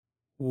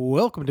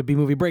Welcome to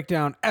B-Movie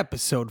Breakdown,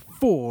 episode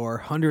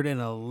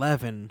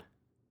 411.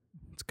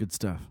 It's good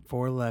stuff.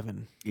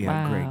 411.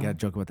 Yeah, Wow. great. Got a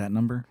joke about that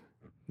number?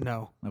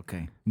 No,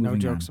 Okay. no moving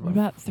jokes on. What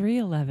about it. about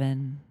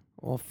 311?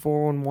 Well,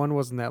 411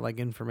 wasn't that like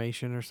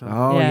information or something?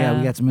 Oh, yeah. Yeah.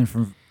 We got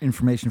some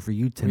information for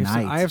you We have some-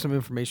 tonight. I have some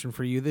information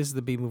for you. This is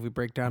the B-Movie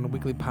Breakdown, a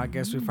weekly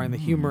podcast where we find the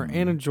humor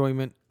and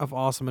enjoyment of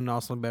awesome and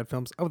awesome bad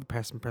films of the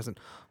past and present.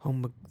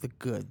 Home of the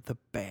good, the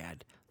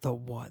bad, the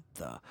what,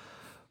 the...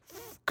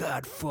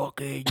 God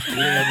fucking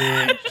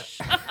damn it.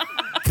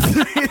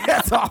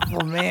 That's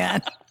awful,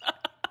 man.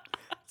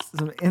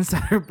 Some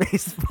insider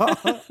baseball.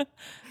 I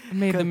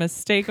made the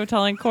mistake of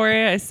telling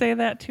Corey I say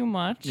that too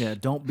much. Yeah,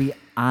 don't be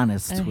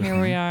honest And with here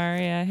him. we are.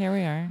 Yeah, here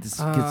we are. This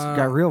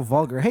got real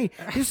vulgar. Hey,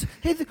 it's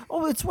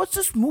what's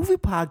this movie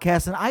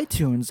podcast on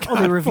iTunes? Oh,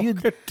 they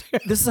reviewed.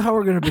 This is how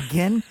we're going to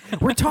begin.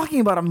 We're talking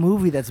about a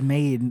movie that's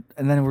made,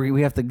 and then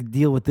we have to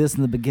deal with this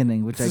in the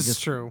beginning, which This I is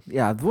just true.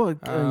 Yeah, well,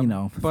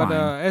 But fine.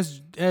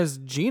 as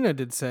Gina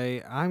did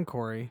say, I'm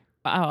Corey.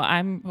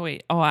 I'm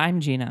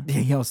Gina. Yeah,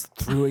 he almost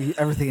threw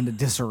everything into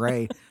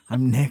disarray.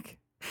 I'm Nick.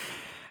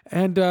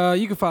 And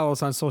you can follow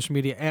us on social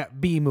media at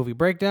B-Movie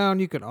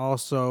Breakdown. You can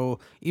also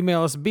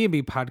email us,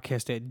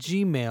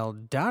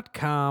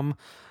 bnbpodcast@gmail.com.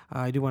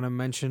 I do want to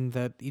mention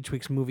that each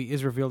week's movie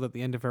is revealed at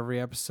the end of every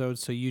episode,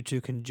 so you too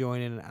can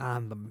join in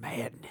on the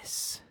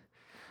madness.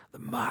 The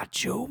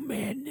macho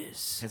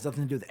madness. Has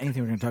nothing to do with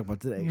anything we're going to talk about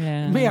today.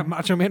 Yeah.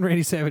 Macho Man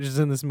Randy Savage is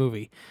in this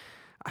movie.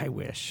 I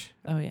wish.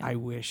 Oh, yeah. I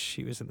wish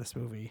he was in this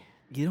movie.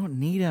 You don't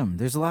need him.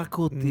 There's a lot of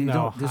cool.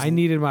 No, I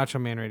needed Macho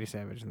Man Randy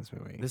Savage in this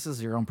movie. This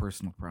is your own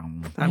personal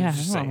problem. I'm yeah,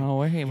 just I don't saying. know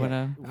where he would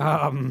have.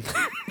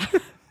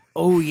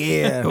 Oh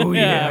yeah. Oh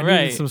Yeah, I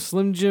right. needed some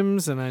Slim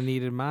Jims and I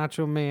needed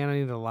Macho Man. I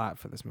needed a lot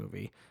for this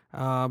movie.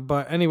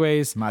 But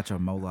anyways, Macho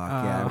Moloch.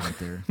 Yeah, right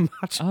there.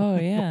 Macho Oh,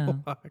 yeah.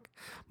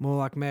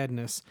 Moloch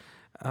Madness.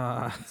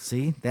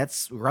 See,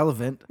 that's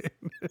relevant.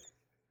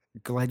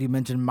 Glad you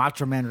mentioned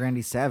Macho Man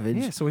Randy Savage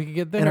Yeah, so we could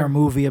get in there. our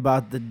movie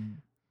about the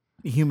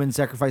human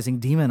sacrificing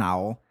demon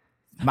owl.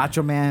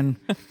 Macho Man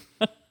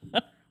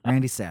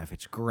Randy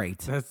Savage. Great.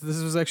 This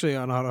was actually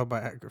an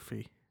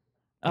autobiography.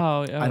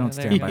 Oh, I don't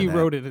there stand you by go. He that.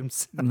 wrote it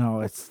himself.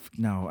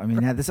 No, I mean,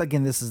 this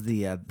is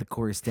the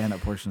Corey stand-up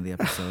portion of the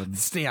episode.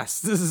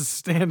 Yes, this is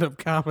stand-up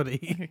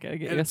comedy. Gotta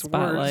get At your its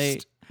spotlight.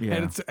 worst. Yeah.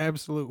 At its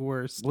absolute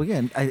worst. Well,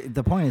 again,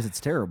 the point is it's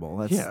terrible.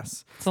 That's,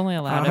 Yes. It's only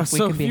allowed if we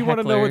So can if be you want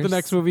to know what the hecklers.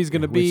 next movie is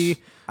going to which be,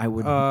 I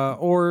would.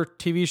 or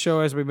TV show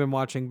as we've been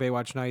watching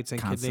Baywatch Nights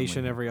and Kid Constantly.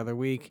 Nation every other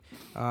week,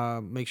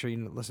 make sure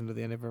you listen to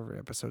the end of every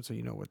episode so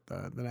you know what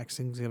the next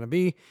thing's going to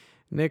be.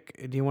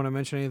 Nick, do you want to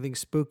mention anything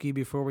spooky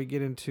before we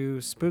get into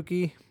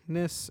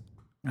spookiness?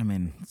 I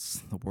mean,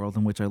 it's the world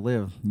in which I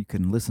live. You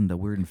can listen to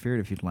Weird and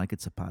Feared if you'd like.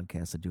 It's a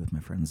podcast I do with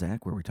my friend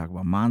Zach where we talk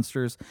about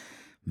monsters,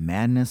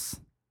 madness,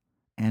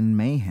 and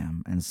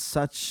mayhem. And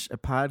such a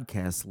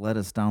podcast led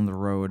us down the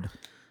road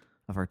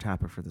of our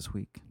topic for this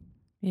week.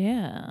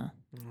 Yeah.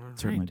 It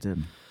certainly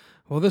did.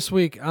 Well, this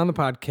week on the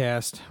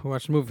podcast, we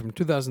watched a movie from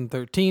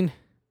 2013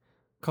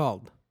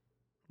 called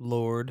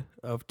Lord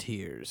of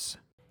Tears.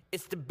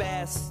 It's the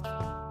best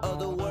of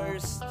the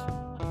worst.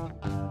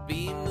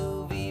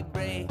 B-movie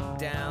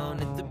breakdown.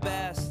 It's the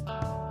best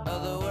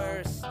of the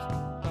worst.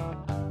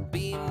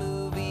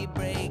 B-movie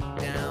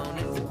breakdown.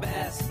 It's the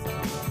best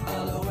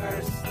of the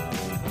worst.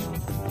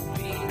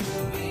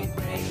 B-movie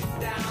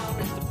breakdown.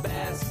 It's the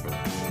best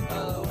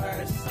of the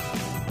worst.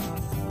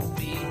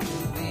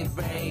 B-movie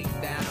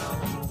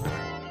breakdown.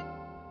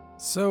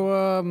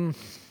 So,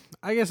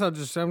 I guess I'm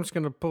just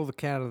gonna pull the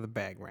cat out of the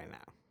bag right now.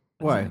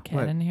 Why? Is there a cat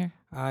What? in here?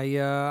 I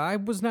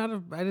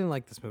didn't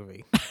like this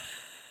movie.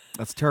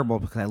 That's terrible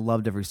because I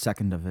loved every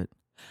second of it.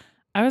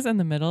 I was in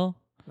the middle.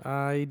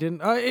 I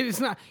didn't. It's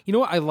not. You know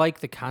what? I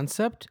like the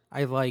concept.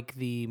 I like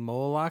the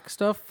Moloch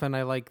stuff, and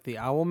I like the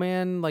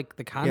Owlman, like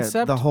the concept.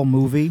 Yeah, the whole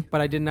movie.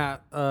 But I did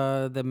not.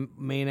 The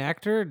main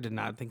actor did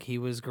not think he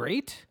was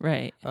great.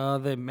 Right.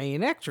 The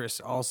main actress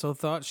also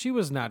thought she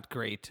was not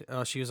great.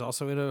 She was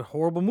also in a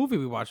horrible movie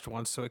we watched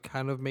once, so it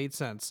kind of made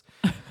sense.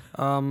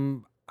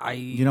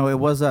 You know, it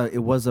was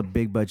a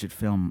big budget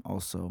film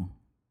also.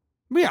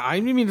 Yeah, I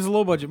mean it's a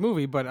low budget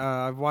movie, but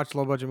I've watched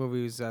low budget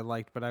movies I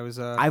liked, but I was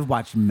I've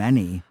watched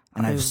many,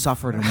 and I've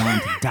suffered and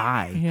wanted to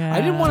die. Yeah. I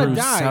didn't want to Through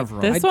die.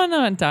 several. This one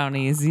went down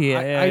easy.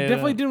 I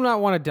definitely did not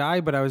want to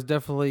die, but I was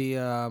definitely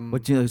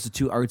What, is it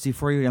too artsy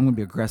for you? I'm going to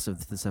be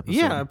aggressive this episode.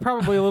 yeah,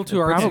 probably a little too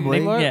artsy. Probably.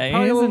 Yeah, Probably he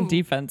a was little, in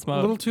defense a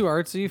mode. little too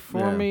artsy for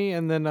Yeah. me,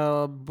 and then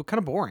kind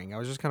of boring. I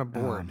was just kind of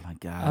Oh bored. my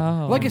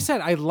god. Oh. Like I said,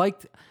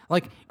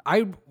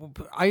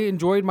 I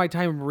enjoyed my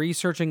time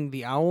researching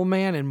the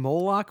Owlman and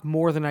Moloch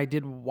more than I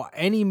did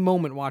any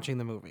moment watching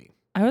the movie.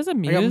 I was I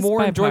amused got more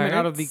by enjoyment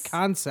out of the parts.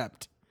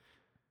 concept.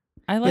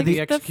 I liked the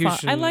the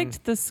execution. I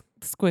liked the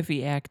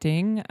squiffy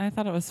acting. I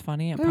thought it was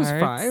funny at It parts. was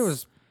fine. It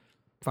was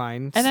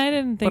fine. And I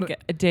didn't But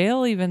think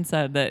Dale even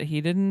said that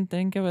he didn't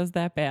think it was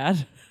that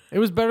bad. it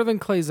was better than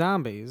Clay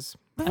Zombies.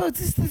 No,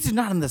 these are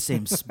not in the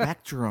same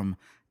spectrum.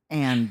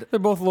 And They're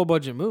both low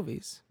budget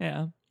movies.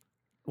 Yeah.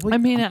 I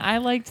mean, I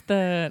liked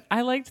the.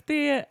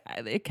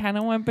 It kind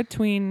of went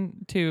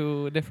between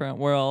two different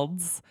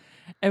worlds.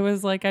 It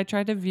was like I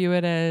tried to view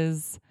it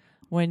as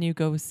when you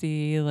go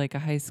see like a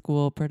high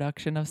school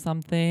production of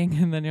something,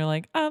 and then you're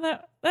like, oh,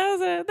 that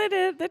was it.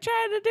 They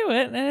tried to do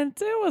it, and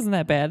it wasn't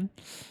that bad.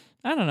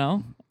 I don't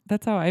know.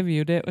 That's how I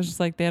viewed it. It was just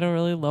like they had a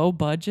really low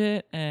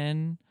budget,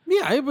 and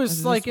Yeah, it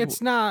was like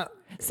it's not.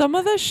 some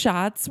of the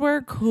shots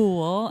were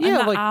cool. Yeah, and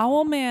the like-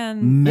 owl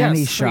man Many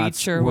Yes, shots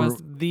creature were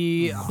was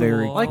The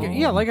very cool. like cool.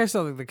 yeah, like I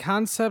said, like the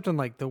concept and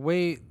like the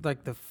way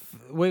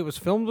way it was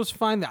filmed was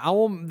fine. The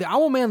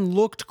owl man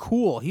looked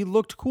cool. He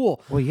looked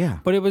cool. Well, yeah.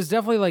 But it was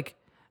definitely like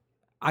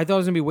I thought it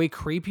was gonna be way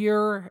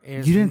creepier.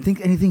 And You didn't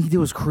think anything he did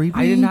was creepy?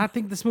 I did not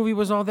think this movie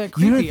was all that You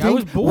creepy. didn't I think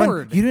was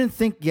bored. You didn't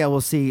think, yeah,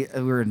 we'll see.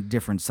 We're in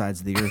different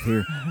sides of the earth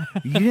here.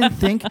 You didn't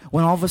think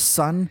when all of a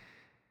sudden,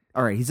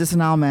 all right, he's just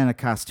an owl man in a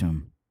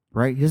costume,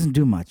 right? He doesn't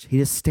do much. He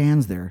just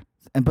stands there.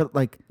 But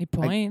like, he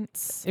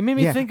points. It made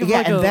me yeah, think of yeah,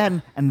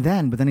 like and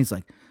then, but then he's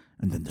like,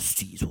 and then the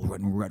seas will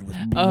run red with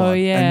blood,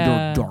 and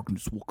yeah. your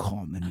darkness will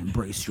come and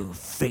embrace your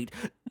fate.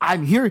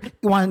 I'm here.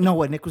 You want to know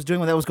what Nick was doing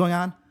when that was going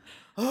on?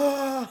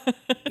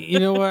 you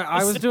know what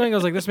I was doing? I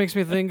was like, this makes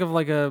me think of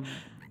like a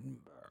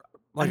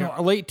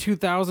late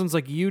 2000s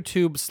like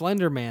YouTube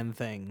Slender Man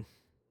thing.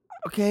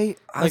 Okay,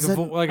 I Like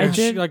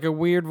said, like a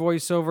weird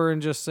voiceover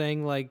and just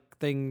saying like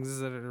things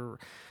that are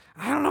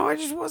I don't know, I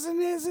just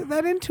wasn't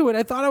that into it.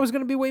 I thought I was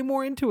going to be way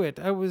more into it.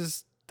 I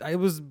was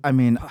I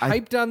mean,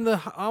 hyped on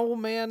the Owl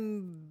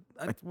Man.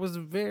 I was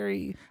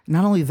very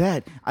not only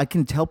that, I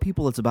can tell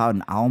people it's about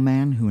an owl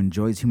man who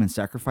enjoys human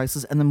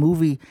sacrifices, and the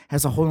movie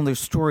has a whole other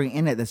story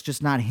in it that's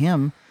just not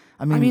him.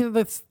 I mean,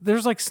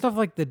 there's like stuff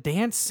like the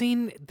dance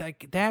scene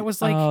that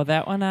was like Oh,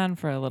 that went on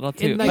for a little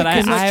too. and, like, But 'cause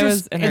it's I was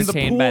just- and the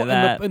entertained pool- by and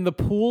that. in the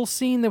pool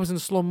scene that was in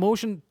slow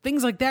motion,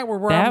 things like that where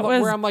That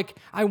was- I'm like,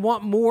 I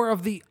want more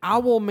of the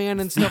Owl Man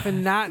and stuff,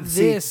 and not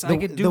See, this. I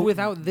could do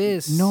without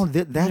this. no, You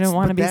that's didn't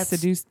want to but be that's-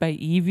 seduced by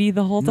Evie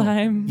the whole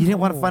time. You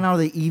didn't want to find out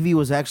that Evie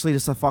was actually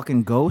just a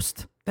fucking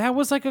ghost. that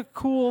was like a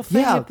cool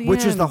thing. Yeah, at the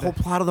which is the end. whole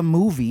plot of the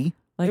movie.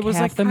 Like It was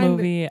half like the kinda-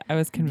 movie, I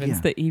was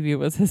convinced Yeah. that Evie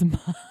was his mom.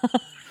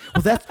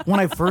 Well, that's when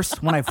you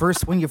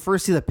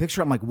first see the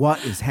picture, I'm like,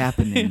 what is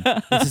happening?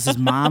 Is this his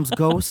mom's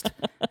ghost?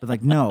 But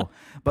like, no,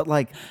 but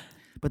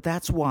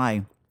that's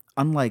why,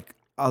 unlike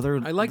other,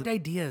 I liked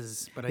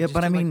ideas, but I yeah, just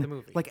but I didn't mean, like the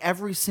movie. like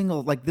every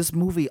single, like this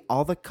movie,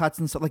 all the cuts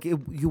and stuff, like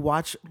you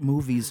watch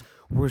movies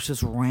where it's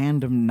just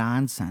random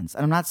nonsense.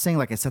 And I'm not saying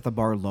like I set the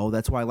bar low.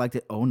 That's why I liked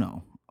it. Oh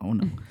no,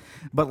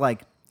 but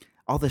like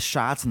all the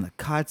shots and the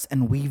cuts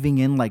and weaving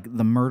in like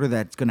the murder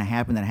that's going to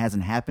happen that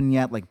hasn't happened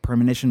yet. Like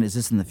premonition, is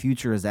this in the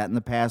future? Is that in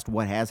the past?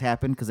 What has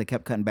happened? Because they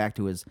kept cutting back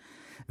to his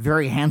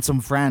very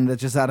handsome friend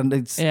that's just out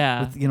of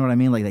Yeah. you know what I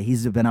mean? Like that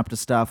he's been up to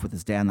stuff with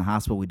his dad in the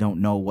hospital. We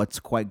don't know what's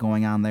quite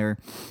going on there.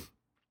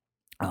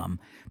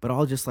 But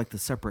all just like the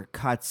separate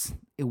cuts,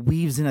 it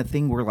weaves in a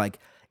thing where like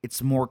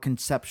it's more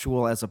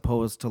conceptual as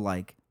opposed to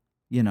like,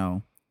 you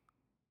know,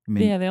 I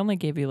mean, Yeah, they only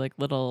gave you like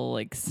little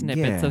like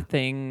snippets Yeah. of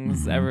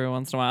things every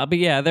once in a while. But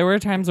yeah, there were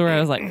times where I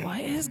was like, what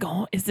is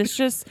going? Is this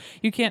just,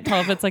 you can't tell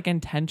if it's like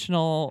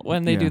intentional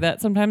when they Yeah. do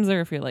that sometimes, or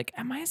if you're like,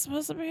 am I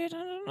supposed to be?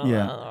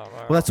 Yeah.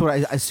 Well, that's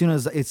what as soon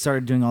as it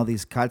started doing all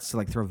these cuts to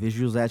like throw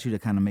visuals at you to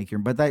kind of make your,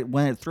 but that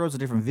when it throws the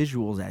different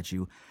visuals at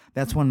you,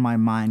 that's when my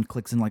mind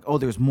clicks in like, oh,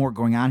 there's more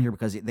going on here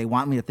because they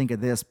want me to think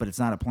of this, but it's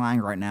not applying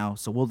right now.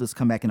 So we'll just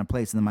come back into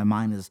place. And then my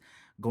mind is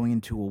going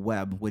into a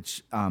web,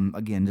 which,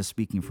 again, just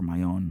speaking from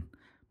my own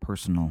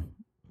personal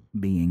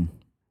being,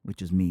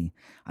 which is me,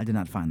 I did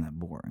not find that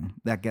boring.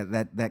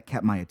 That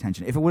kept my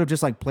attention. If it would have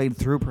just like played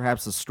through,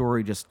 perhaps the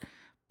story just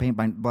paint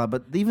by blah,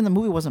 but even the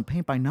movie wasn't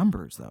paint by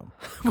numbers though.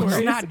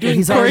 Corey's not doing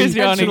He's that already- Corey's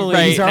yawning intentionally.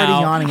 right He's already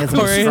now. yawning as I'm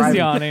Corey's describing.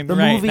 yawning the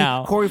right movie,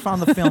 now. Corey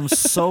found the film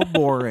so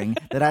boring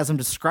that as I'm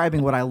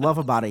describing what I love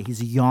about it,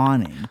 he's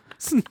yawning,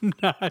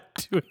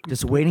 Not doing.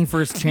 just waiting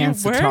for his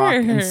chance to talk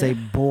and were. say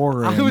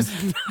boring. I was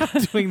not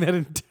doing that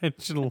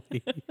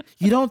intentionally.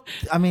 You don't.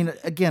 I mean,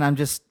 again,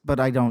 but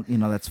I don't. You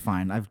know, that's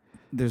fine.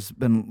 There's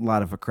been a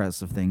lot of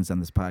aggressive things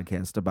on this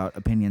podcast about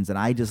opinions, and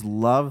I just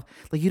love.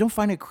 Like, you don't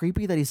find it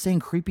creepy that he's saying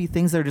creepy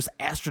things that are just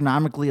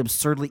astronomically,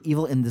 absurdly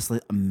evil in this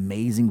like,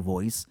 amazing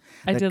voice.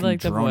 I that did can like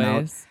the drone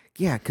out. voice.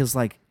 Yeah, because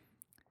like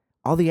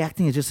all the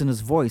acting is just in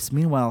his voice.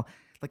 Meanwhile,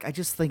 like I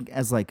just think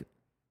as like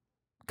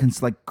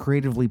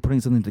creatively putting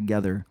something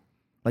together,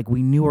 like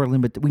we knew our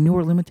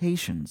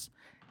limitations,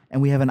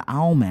 and we have an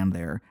owl man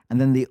there,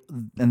 and then the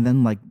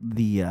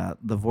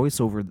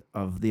voiceover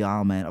of the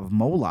owl man of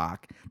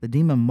Moloch, the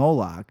demon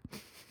Moloch.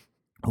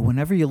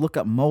 Whenever you look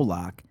up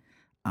Moloch,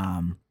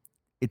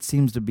 it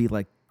seems to be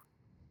like,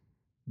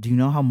 do you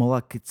know how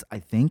Moloch gets? I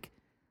think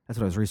that's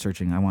what I was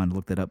researching. I wanted to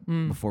look that up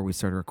before we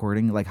started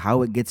recording, like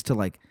how it gets to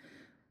like.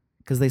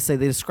 Because they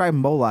describe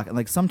Moloch, and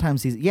like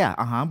sometimes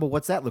but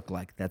what's that look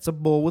like? That's a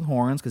bull with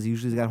horns, because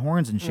usually he's got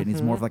horns and shit, and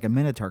he's more of like a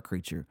minotaur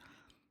creature.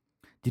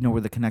 Do you know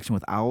where the connection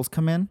with owls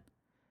come in?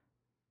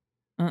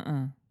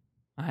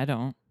 I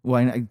don't. Well,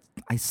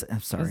 I'm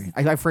sorry.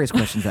 I phrase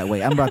questions that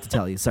way. I'm about to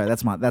tell you. Sorry,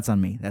 that's on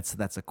me.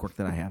 That's a quirk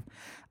that I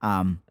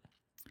have.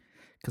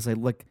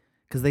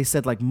 because they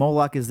said like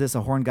Moloch is this,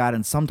 a horn god,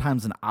 and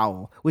sometimes an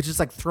owl, which is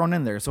like thrown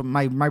in there. So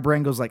my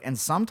brain goes like, and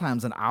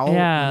sometimes an owl.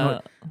 Yeah.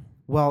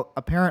 Well,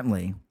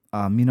 apparently,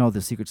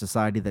 the secret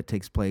society that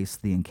takes place,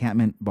 the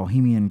encampment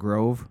Bohemian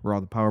Grove, where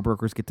all the power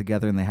brokers get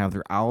together and they have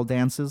their owl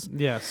dances.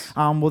 Yes.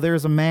 Well,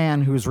 there's a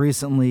man who's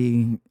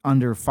recently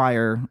under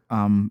fire,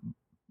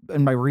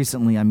 and by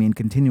recently I mean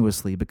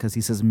continuously, because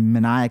he says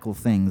maniacal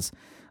things.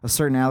 A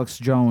certain Alex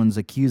Jones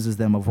accuses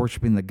them of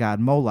worshiping the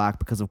god Moloch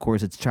because, of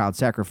course, it's child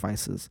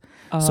sacrifices.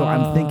 So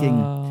I'm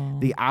thinking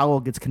the owl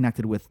gets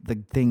connected with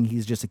the thing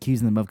he's just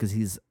accusing them of because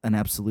he's an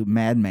absolute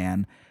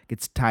madman,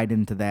 gets tied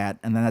into that,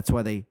 and then that's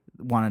why they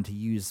wanted to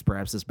use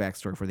perhaps this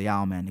backstory for the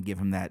owl man to give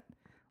him that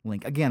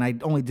link. Again, I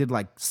only did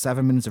like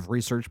 7 minutes of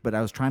research, but I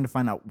was trying to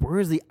find out where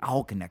is the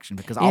owl connection,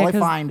 because all I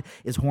find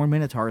is horned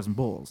minotaurs and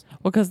bulls.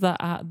 Well, because the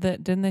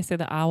didn't they say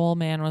the owl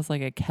man was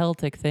like a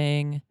Celtic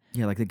thing?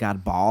 Yeah, like the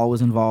god Baal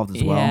was involved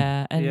as well.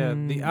 Yeah, and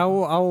Yeah, the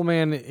owl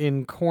man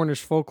in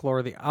Cornish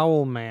folklore, the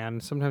owl man,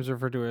 sometimes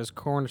referred to as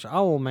Cornish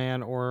owl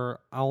man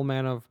or owl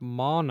man of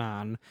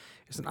Monan,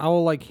 is an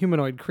owl-like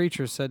humanoid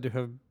creature said to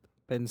have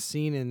been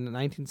seen in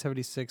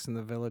 1976 in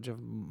the village of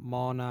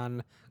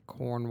Monan,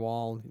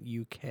 Cornwall,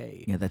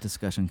 UK. Yeah, that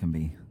discussion can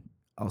be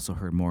also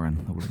heard more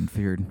on The Word and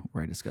Feared,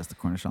 where I discuss the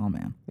Cornish owl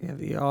man. Yeah,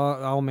 the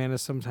owl man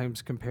is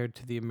sometimes compared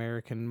to the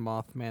American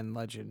Mothman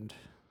legend.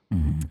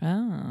 Mm-hmm.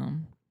 oh.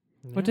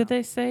 What did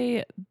they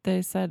say?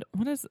 They said,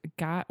 "What is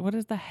God? What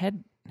is the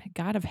head?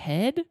 God of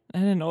head?" I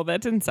didn't know.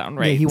 That didn't sound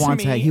right. Yeah, he to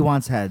wants me. he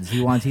wants heads.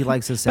 He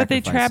likes his But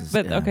they sacrifices.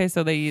 trap. But yeah. okay,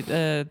 so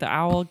the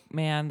owl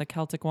man, the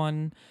Celtic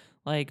one,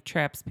 like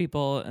traps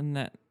people, and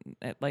that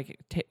it, like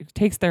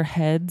takes their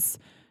heads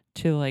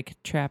to like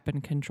trap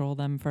and control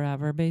them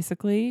forever.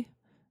 Basically,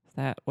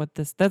 that's what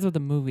the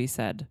movie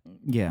said.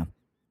 Yeah,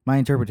 my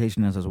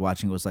interpretation as I was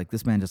watching was like,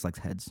 this man just likes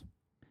heads.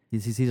 He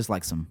just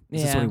likes them.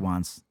 This is what he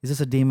wants. Is this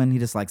a demon? He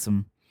just likes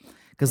them.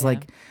 Because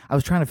like I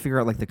was trying to figure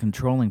out like the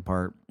controlling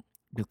part,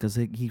 because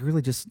he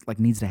really just like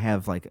needs to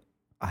have like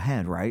a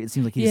head, right? It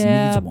seems like he just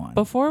needs one.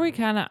 Before we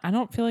I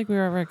don't feel like we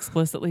were ever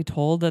explicitly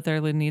told that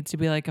there needs to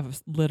be like a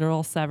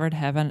literal severed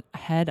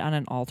head on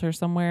an altar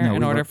somewhere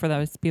in order for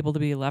those people to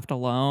be left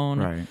alone.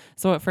 Right.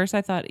 So at first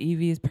I thought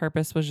Evie's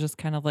purpose was just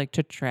kind of like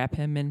to trap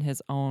him in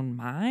his own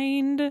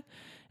mind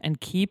and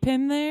keep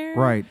him there.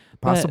 Right.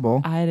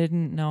 Possible. But I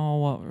didn't know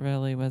what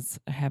really was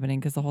happening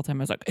because the whole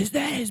time I was like, is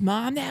that his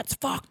mom? That's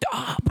fucked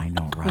up. I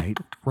know, right?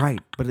 Right.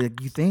 But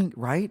you think,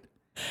 right?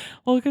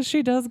 Well, because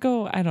she does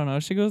go, I don't know.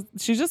 She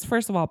just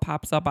first of all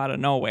pops up out of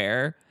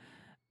nowhere.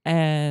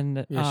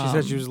 And Yeah, she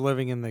said she was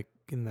living in the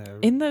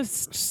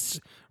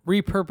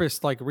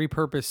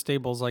repurposed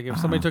stables. Like if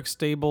somebody took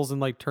stables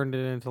and like turned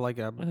it into like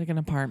an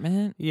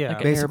apartment. Yeah. Like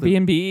an Basically,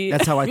 Airbnb.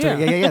 That's how I took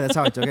it. Yeah, that's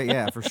how I took it.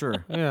 Yeah, for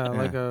sure. yeah,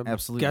 like a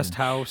absolutely. guest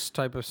house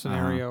type of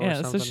scenario. Or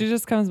Yeah, something. so she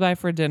just comes by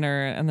for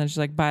dinner, and then she's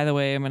like, "By the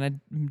way, I'm gonna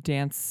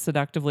dance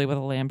seductively with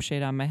a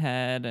lampshade on my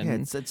head, and Yeah,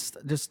 it's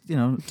just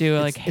do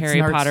like Harry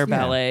Potter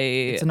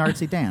ballet." It's an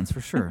artsy dance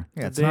for sure.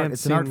 Yeah, the dance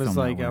it's an art scene was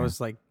film like that I way. was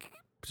like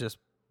just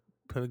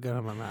put a gun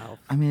in my mouth.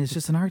 I mean, it's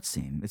just an art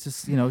scene. It's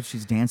just,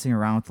 she's dancing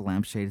around with the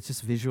lampshade. It's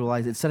just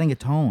visualized. It's setting a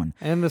tone.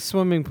 And the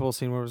swimming pool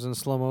scene where it was in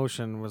slow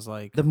motion was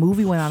like The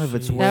movie went out of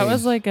its way. That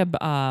was like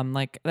a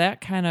like that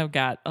kind of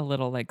got a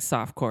little like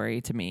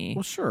softcore to me.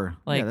 Well, sure.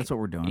 Like, yeah, that's what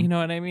we're doing. You know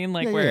what I mean?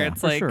 Like Yeah, where yeah,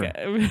 it's for like sure.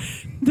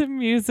 the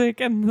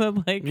music and the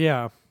like.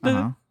 yeah.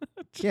 Uh-huh.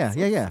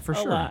 Yeah, for a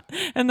sure. lot.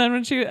 And then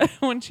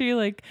when she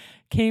like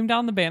came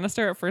down the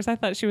banister, at first I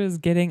thought she was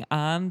getting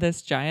on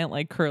this giant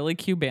like curly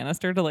Q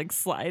banister to like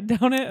slide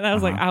down it, and I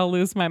was like, I'll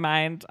lose my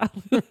mind. I'll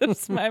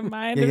lose my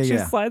mind if she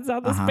slides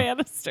down this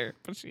banister.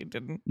 But she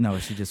didn't. No,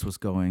 she just was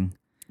going.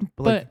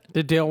 But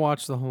Did Dale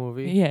watch the whole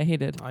movie? yeah, he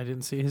did. I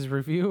didn't see his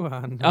review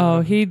on.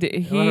 Oh, he did.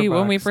 He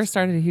when we Letterboxd. first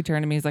started, he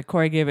turned to me. He's like,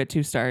 "Corey gave it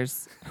 2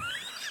 stars."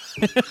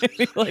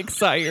 He like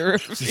saw your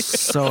review. just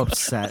so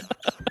upset.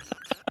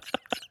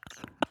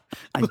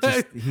 I'm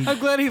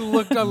glad he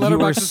looked on You were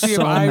Letterboxd to see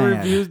so if I mad.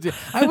 reviewed it.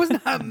 I was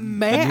not You were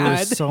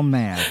mad. so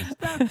mad.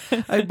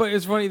 But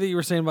it's funny that you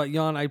were saying about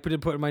yawn. I put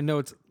in my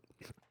notes.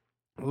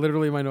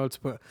 Literally, my notes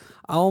put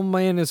Owl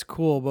Man is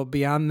cool, but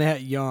beyond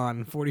that,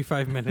 yawn.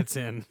 45 minutes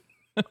in.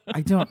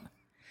 I don't.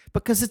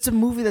 Because it's a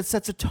movie that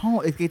sets a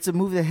tone. It's a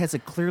movie that has a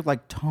clear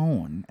like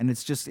tone, and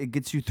it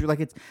gets you through.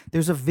 Like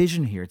there's a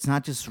vision here. It's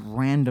not just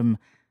random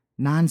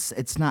nonsense.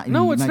 It's not.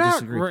 No, you it's might not.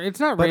 disagree. It's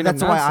not. But random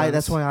that's why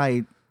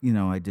nonsense.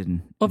 I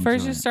didn't. Well, first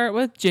enjoy you it. start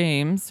with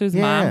James, whose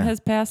mom has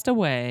passed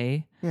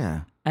away,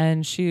 Yeah.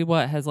 and she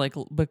has like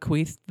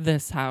bequeathed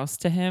this house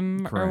to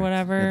him or Correct.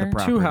 whatever. Yeah, the Two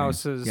property.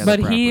 houses. Yeah, the But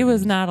he property.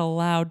 was not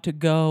allowed to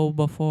go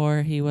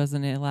before. He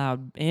wasn't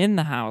allowed in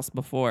the house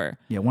before.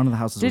 Yeah, one of the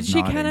houses. Did was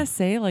she naughty. kind of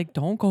say like,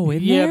 "Don't go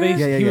in Yeah, there"?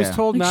 Yeah, he was yeah.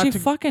 told Like not she to.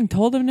 fucking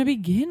told him to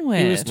begin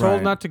with. He was told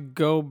Right. not to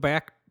go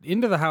back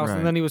into the house, Right.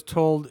 and then he was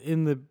told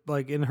in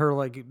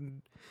her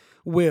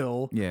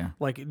will, Yeah.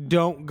 like,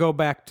 don't go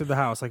back to the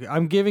house. Like,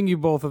 I'm giving you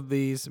both of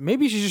these.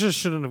 Maybe she just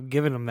shouldn't have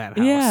given him that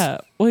house. Yeah.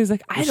 Well, he's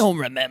like, I don't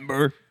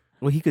remember.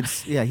 Well, he could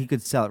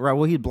sell it. Right.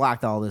 Well, he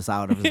blocked all this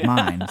out of his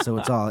mind, so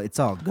it's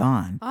all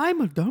gone.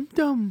 I'm a dum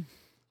dum.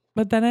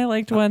 But then I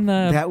liked when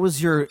the That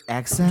was your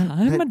accent.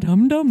 I'm That- a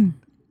dum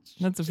dum.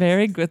 That's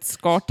very good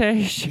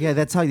Scottish. yeah,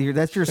 that's how you're.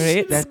 That's your.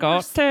 Great That,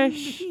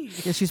 Scottish.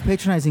 yeah, she's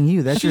patronizing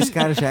you. That's your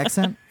Scottish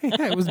accent.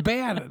 Yeah, it was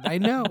bad. I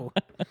know.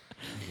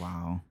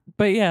 Wow,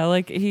 But yeah,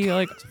 like he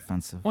like it's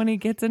offensive. when he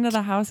gets into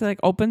the house, he like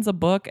opens a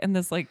book and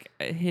this like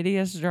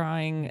hideous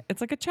drawing.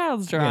 It's like a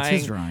child's drawing. Yeah, it's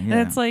his drawing. Yeah,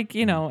 And it's like,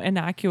 you know,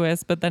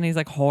 innocuous, but then he's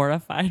like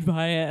horrified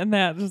by it. And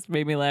that just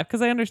made me laugh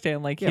because I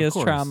understand like Yeah, he of has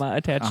course. trauma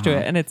attached to Uh-huh.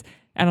 it. And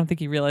I don't think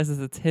he realizes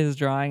it's his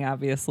drawing,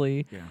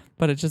 obviously. Yeah.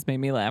 But it just made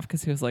me laugh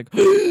because he was like,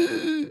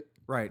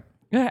 right.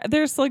 yeah,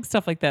 there's like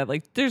stuff like that.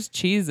 Like there's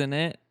cheese in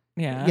it.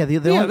 Yeah. Yeah, the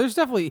Yeah, only, there's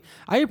definitely.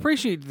 I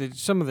appreciate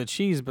some of the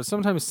cheese, but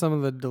sometimes some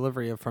of the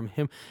delivery from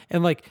him,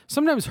 and like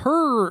sometimes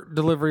her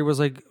delivery was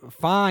like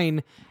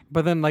fine,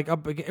 but then like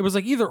it was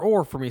like either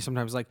or for me.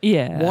 Sometimes like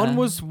Yeah. one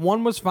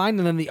was fine,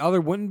 and then the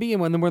other wouldn't be,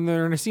 and when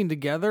they're in a scene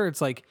together,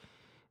 it's like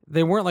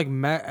they weren't like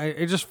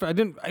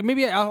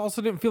maybe I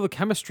also didn't feel the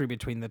chemistry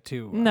between the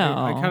two. No.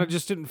 I kind of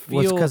just didn't Well,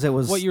 it's feel 'cause it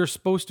was- what you're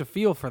supposed to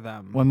feel for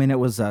them. well, I mean, it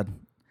was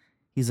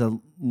he's a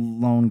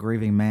lone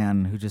grieving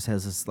man who just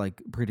has this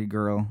like pretty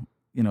girl,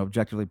 you know,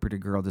 objectively pretty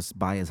girl, just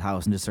by his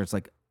house and just starts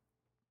like,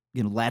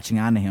 you know, latching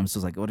onto him. So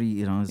it's like, what are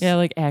you know? It's, Yeah,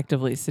 like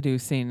actively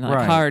seducing,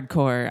 like Right.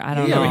 hardcore. I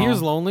don't yeah, know. but he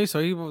was lonely, so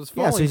he was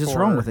falling yeah. So he's just for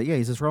wrong her. with it. Yeah,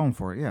 he's just wrong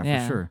for it. Yeah,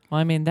 Yeah. for sure.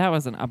 Well, I mean, that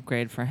was an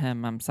upgrade for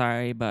him. I'm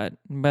sorry, but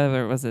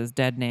whether it was his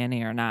dead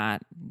nanny or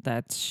not,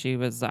 she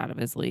was out of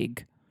his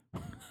league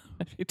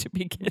to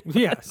begin with.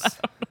 Yes.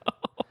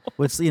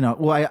 Which, you know,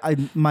 well,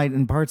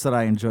 in parts that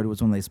I enjoyed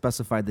was when they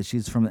specified that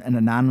she's from an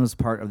anonymous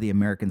part of the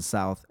American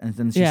South, and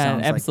then she Yeah,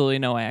 sounds like absolutely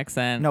no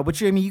accent. no.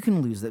 But I mean, you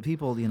can lose that.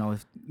 People, you know,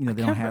 if you know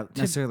they don't have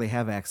necessarily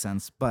have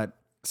accents, but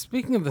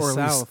Speaking of the or at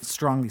South, least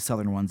strongly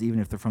Southern ones, even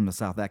if they're from the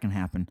South, that can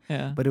happen.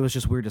 Yeah. But it was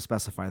just weird to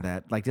specify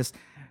that. Like,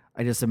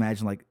 I just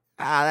imagine like,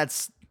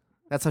 that's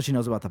how she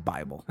knows about the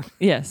Bible.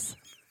 Yes.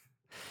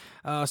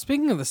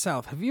 speaking of the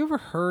South, have you ever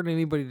heard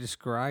anybody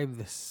describe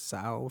the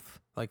South,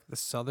 like the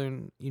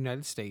Southern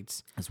United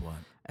States, As what?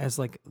 as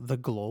like the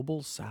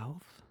global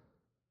South?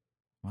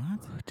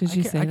 What? Did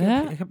you say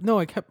that? No,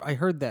 I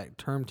heard that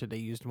term today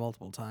used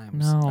multiple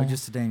times. No. Oh,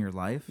 just today in your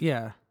life?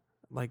 Yeah,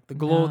 like the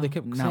globe. No. They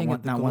kept Not saying one-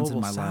 it, the not global once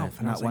in my South, life,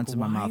 and I not was like, once in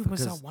my mouth,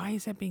 because- why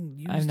is that being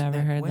used? I've never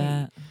that heard way?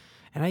 that.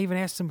 And I even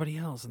asked somebody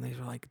else, and they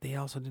were like, they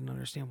also didn't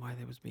understand why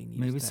that was being used.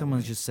 Maybe that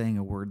someone's way. just saying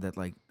a word that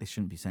like they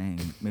shouldn't be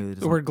saying. Maybe they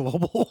just the word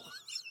global.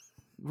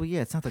 well,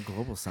 yeah, it's not the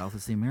global South;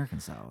 it's the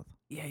American South.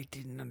 Yeah, I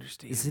didn't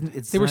understand.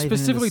 It's They were not even in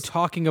specifically this-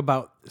 talking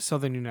about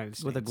Southern United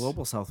States. With the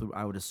global South,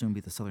 I would assume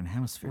be the Southern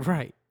Hemisphere.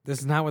 Right. This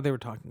is not what they were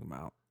talking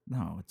about.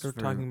 No, it's They were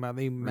very- talking about,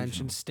 they regional.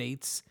 mentioned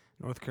states,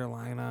 North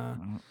Carolina.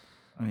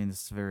 I mean,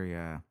 it's very.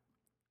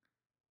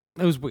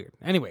 It was weird.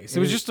 Anyways, it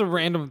was just a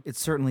random It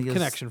certainly is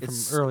connection from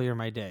it's- earlier in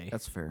my day.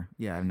 That's fair.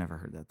 Yeah, I've never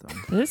heard that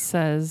though. This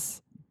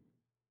says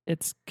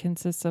it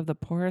consists of the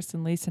poorest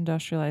and least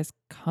industrialized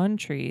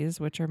countries,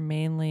 which are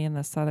mainly in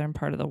the southern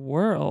part of the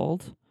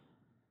world.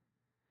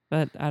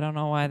 But I don't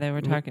know why they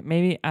were talking.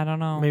 Maybe, I don't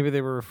know. Maybe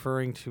they were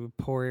referring to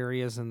poor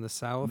areas in the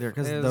South.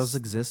 Because as- those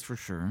exist for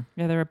sure.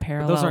 Yeah, they were but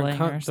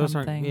paralleling or those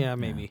something. aren't. Yeah,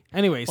 maybe.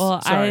 Anyways,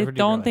 Well, sorry I for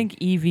don't derailing. think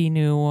Evie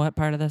knew what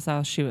part of the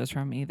South she was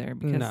from either,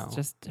 because No.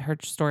 just her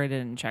story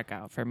didn't check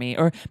out for me.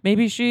 Or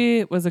maybe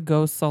she was a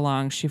ghost so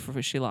long she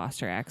lost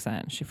her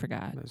accent. She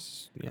forgot.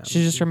 Yeah,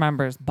 She just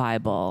remembers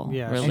Bible,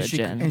 Yeah,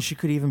 religion. And she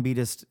could even be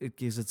just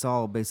because it's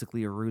all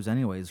basically a ruse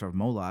anyways, or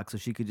Moloch. So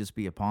she could just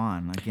be a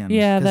pawn again.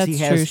 Yeah, 'cause that's he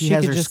true. has, She He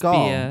has could her just be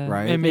skull, a-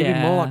 right? And maybe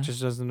Yeah. Moloch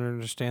just doesn't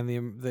understand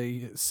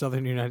the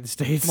Southern United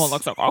States.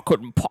 Moloch's like, I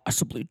couldn't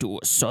possibly do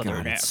a southern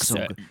God, it's so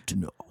accent. good to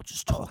know.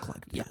 Just talk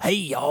like this. Hey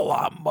y'all,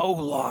 I'm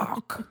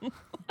Moloch. Oh,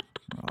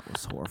 it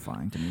was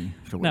horrifying to me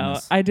to No,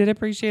 witness. I did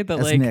appreciate that.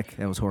 As Like, Nick,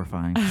 that was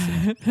horrifying. to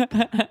see.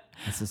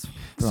 It's just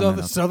throwing So that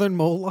the out Southern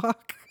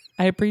Moloch.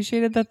 I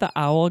appreciated that the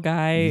owl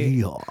guy. there.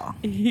 Yeah.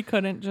 He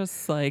couldn't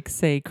just like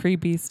say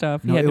creepy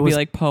stuff. He No, had it to was- be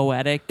like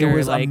poetic It or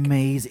was like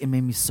amazing. It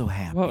made me so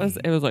happy. what was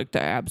it? Was like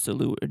the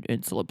absolute and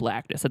insolent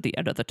blackness at the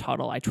end of the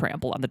tunnel. I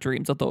trample on the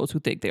dreams of those who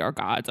think they are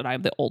gods, and I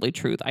am the only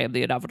truth. I am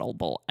the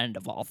inevitable end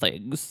of all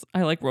things.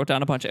 I like wrote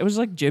down a bunch. It was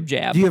like jib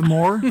jab. Do you have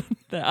more?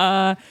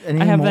 I Any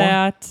have more?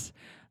 that.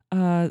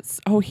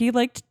 He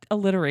liked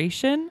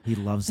alliteration. He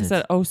loves He it.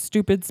 said, "Oh,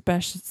 stupid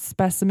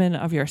specimen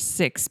of your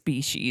sick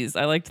species."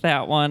 I liked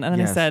that one. And then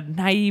Yes. he said,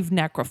 "Naive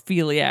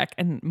necrophiliac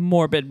and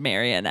morbid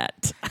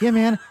marionette." Yeah,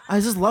 man. I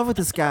just love with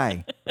this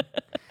guy.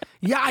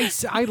 Yeah,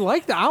 I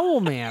like the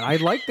Owl Man. I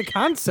like the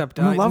concept.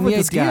 I'm in love and with the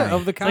this idea guy.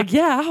 of the Like,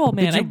 yeah, oh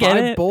man, Did you I get buy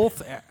it.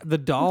 both the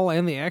doll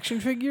and the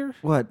action figure?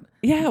 What?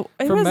 Yeah,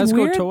 it From was Mezco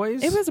weird.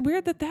 Toys? It was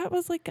weird that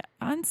was like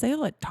on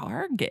sale at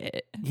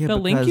Target. Yeah, the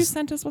link you because-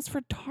 sent us was for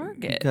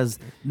Target. Because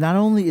not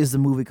only is the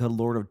movie called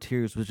Lord of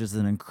Tears, which is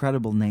an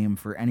incredible name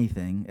for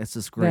anything, it's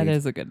just great. That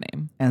is a good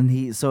name. And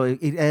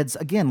it adds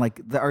again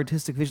like the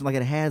artistic vision, like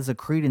it has a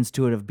credence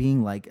to it of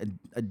being like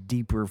a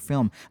deeper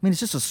film. I mean,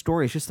 it's just a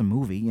story, it's just a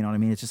movie, you know what I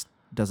mean? It just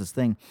does its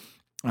thing.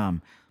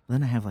 Then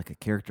I have like a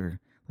character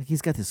Like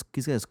he's got this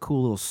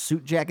cool little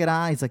suit jacket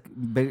on. He's like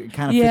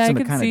kind of Yeah, fits I him, but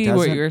could kind see of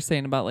what doesn't. you were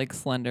saying about like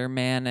Slender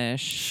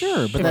Man-ish.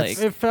 Sure, but like,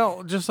 It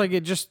felt just like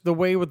just the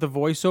way with the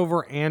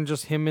voiceover and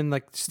just him in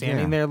like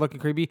standing Yeah. there looking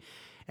creepy.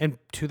 And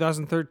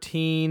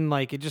 2013,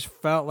 like it just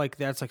felt like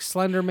that's like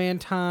Slender Man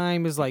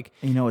time is like.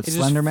 And you know what it just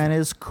Slender Man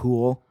is?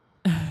 Cool.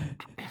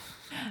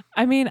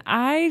 I mean,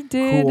 I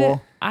did.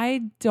 Cool.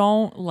 I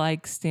don't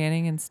like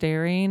standing and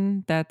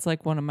staring. That's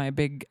like one of my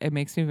big. It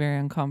makes me very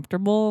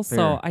uncomfortable. Fair.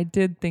 So I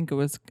did think it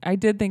was. I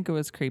did think it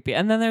was creepy.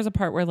 And then there's a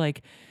part where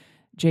like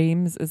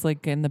James is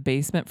like in the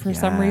basement for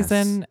some Yes.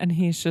 reason, and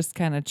he's just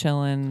kind of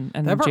chilling.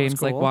 And That part was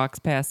James like cool. walks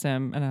past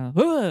him,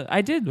 and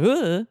I did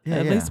Yeah,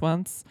 at yeah. least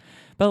once.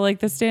 But like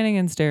the standing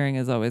and staring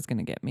is always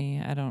gonna get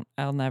me.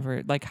 I'll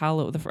never like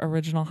the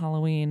original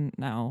Halloween.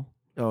 No,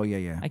 Oh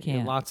yeah. I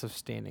can't. Lots of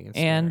standing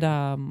and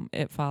And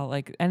it felt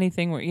like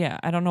anything where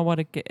I don't know what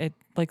it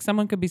like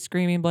someone could be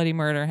screaming bloody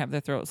murder, have their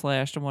throat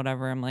slashed and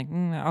whatever. I'm like,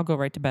 I'll go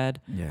right to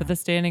bed. Yeah. But the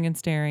standing and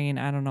staring,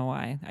 I don't know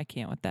why I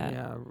can't with that.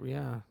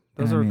 Yeah.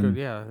 Those I are mean, good.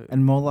 Yeah.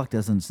 And Moloch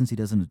since he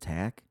doesn't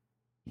attack,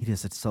 he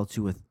just insults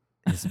you with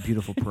his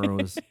beautiful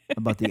prose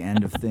about the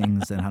end of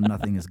things and how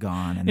nothing is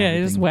gone. And Yeah, he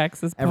just everything-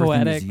 waxes everything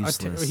poetic. is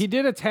useless. He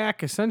did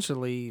attack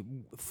essentially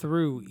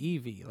through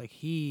Evie. Like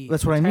he.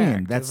 That's what I mean.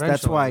 attacked That's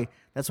eventually.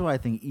 why I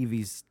think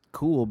Evie's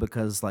cool,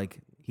 because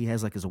like he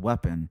has like his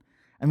weapon.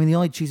 I mean, the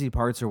only cheesy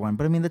parts are one,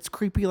 but I mean that's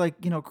creepy, like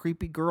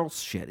creepy girl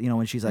shit.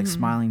 When she's like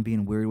smiling,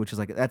 being weird, which is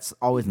like that's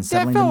always That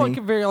unsettling felt to like me.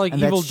 a very like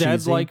and Evil that's Dead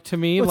cheesy. like to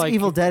me. Well, it's like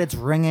Evil Dead, it's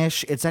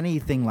Ringish, it's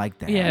anything like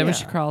that. Yeah, when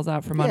she Yeah. crawls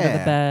out from under the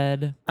Yeah.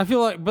 bed. I feel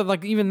like, but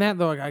like even that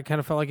though, like, I kind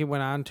of felt like it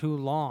went on too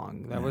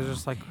long. That was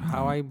just like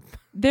how I.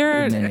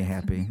 There, It made me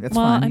happy. That's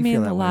well, fine. I You mean,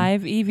 feel that way.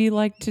 live Evie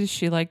liked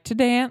to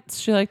dance.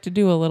 She liked to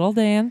do a little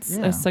dance,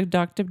 Yeah. a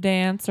seductive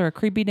dance or a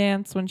creepy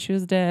dance when she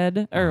was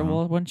dead, or Uh-huh.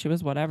 well, when she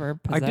was whatever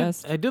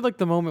possessed. I did like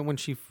the moment when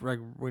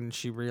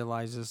she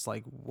realizes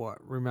like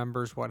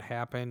remembers what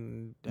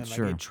happened and like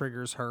Sure. it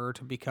triggers her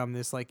to become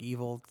this like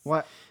evil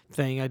What?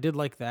 thing. I did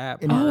like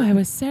that. In- part. Oh, I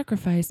was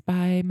sacrificed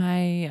by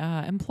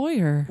my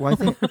employer. Well,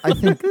 I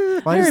think.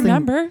 Well, I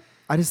remember.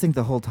 I just think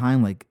the whole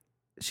time, like,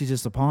 she's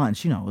just a pawn.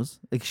 She knows.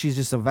 Like, she's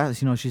just a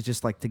vest. She's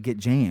just like to get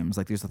James.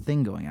 Like, there's a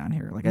thing going on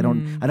here. Like, I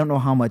don't know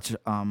how much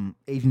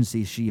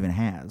agency she even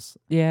has.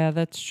 Yeah,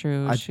 that's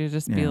true. She'd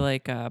just be yeah.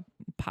 like a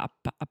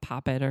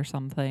puppet or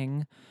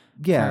something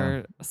Yeah,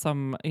 for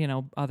some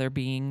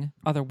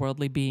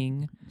otherworldly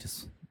being.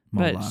 just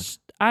But Moloch.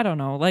 I don't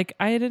know. Like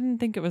I didn't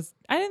think it was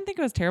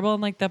terrible.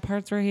 And like the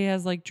parts where he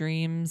has like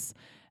dreams,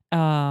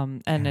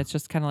 and it's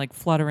just kind of like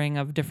fluttering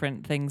of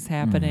different things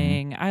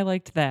happening. I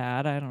liked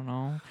that. I don't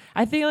know.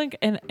 I think like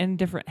in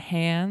different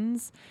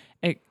hands,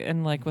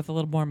 and like with a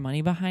little more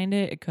money behind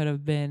it, it could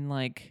have been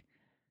like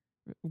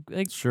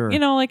Sure.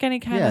 like any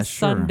kind Yeah, of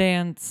sure.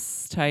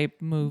 Sundance type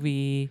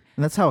movie.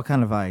 And that's how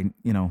kind of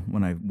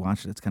when I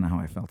watched it, it's kind of how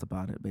I felt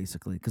about it,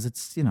 basically, because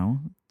it's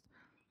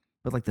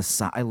but like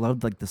I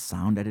loved like the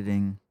sound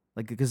editing,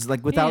 like because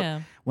like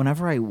Yeah.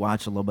 whenever I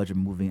watch a low budget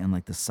movie and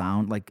like the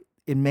sound, like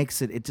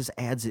it just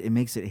adds it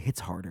makes it hits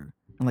harder,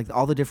 and like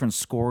all the different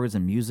scores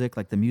and music,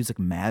 like the music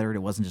mattered. It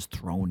wasn't just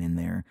thrown in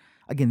there.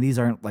 Again, these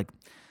aren't like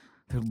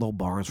they're low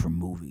bars for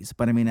movies,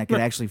 but I mean I could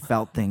actually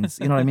felt things.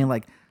 You know what I mean?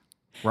 Like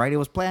right, it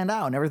was planned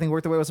out and everything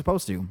worked the way it was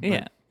supposed to. But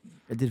Yeah.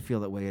 it did feel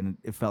that way, and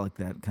it felt like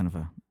that kind of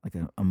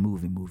a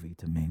movie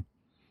to me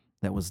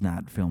that was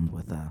not filmed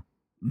with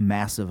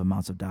massive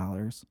amounts of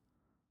dollars.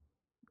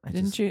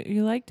 Didn't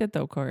you liked it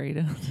though, Corey?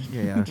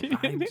 Yeah.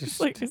 I It's just-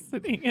 like just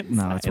sitting in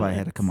No, that's why I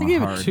had to come I on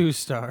gave hard. it 2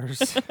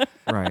 stars.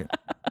 Right.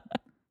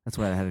 That's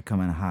why I had to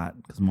come in hot,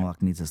 because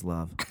Moloch needs his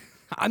love.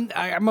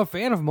 I'm a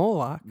fan of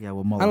Moloch. Yeah,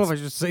 well, I don't know if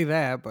Moloch's I should say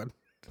that, but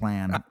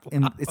plan.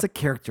 And it's a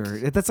character.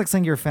 That's like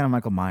saying you're a fan of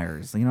Michael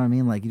Myers. You know what I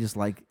mean? Like, you just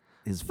like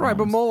his films. right.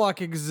 But Moloch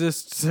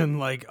exists in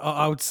like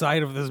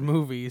outside of this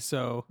movie,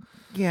 so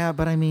Yeah,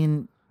 but I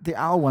mean, the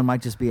owl one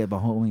might just be a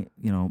Bohemian,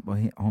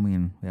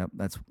 Bohemian. Yep,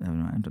 that's,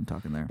 I'm done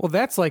talking there. well,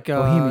 that's like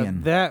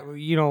Bohemian. that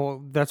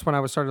that's when I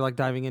was started like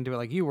diving into it,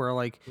 like you were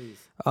like,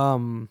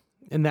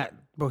 in that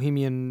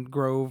Bohemian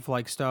Grove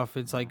like stuff.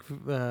 It's like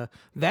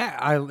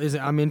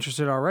I'm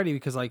interested already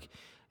because like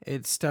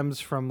it stems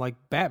from like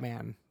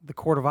Batman. The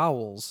Court of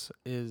Owls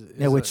is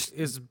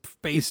is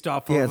based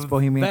off of it's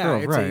Bohemian that.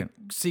 Grove, It's right. a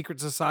secret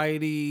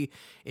society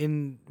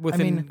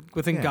within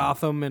yeah.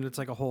 Gotham, and it's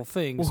like a whole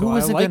thing. Well, so who I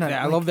is it like gonna,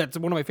 that. I like- love that. It's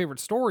one of my favorite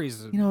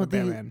stories. Of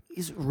Batman.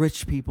 These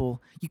rich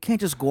people, you can't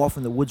just go off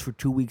in the woods for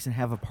 2 weeks and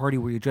have a party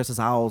where you dress as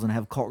owls and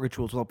have cult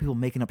rituals without people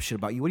making up shit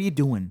about you. What are you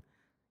doing?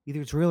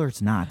 Either it's real or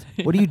it's not.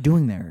 What are you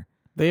doing there?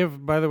 They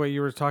have, by the way,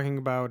 you were talking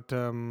about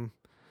not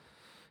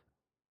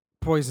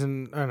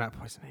Poison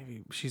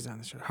Ivy. She's on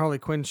the show. Harley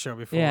Quinn's show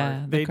before.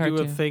 Yeah, the they do a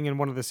cartoon. thing in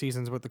one of the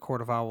seasons with the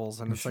Court of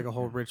Owls, and it's like a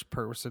whole rich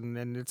person,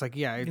 and it's like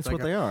it's It's like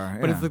what they are.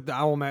 But yeah. it's like the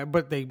owl man.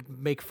 But they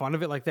make fun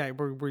of it like that,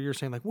 where you're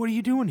saying like, "What are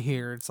you doing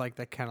here?" It's like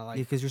that kind of like.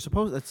 Because you're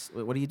supposed. That's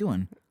what are you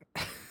doing?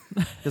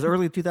 Because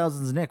early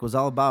 2000s Nick was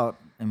all about.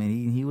 I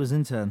mean, he was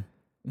into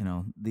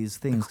these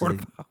things. 'cause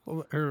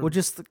Or- well,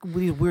 just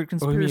these weird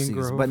conspiracies,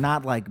 Grove. but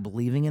not like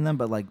believing in them,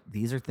 but like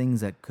these are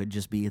things that could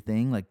just be a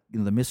thing, like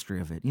the mystery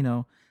of it.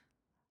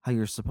 How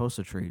you're supposed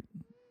to treat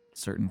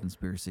certain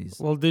conspiracies.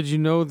 Well, did you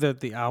know that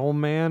the Owl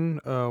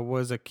Man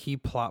was a key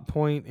plot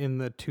point in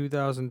the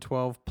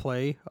 2012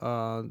 play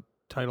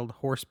titled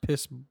Horse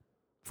Piss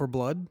for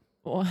Blood?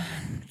 What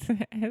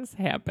has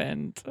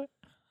happened?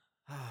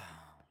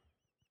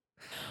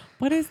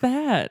 What is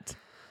that?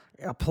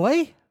 A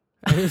play?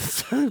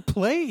 It's a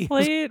play.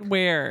 Play it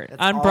where?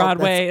 That's On all-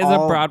 Broadway that's is a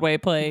all- Broadway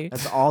play.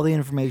 That's all the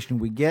information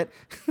we get.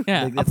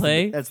 Yeah, Like, a that's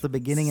play. that's the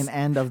beginning and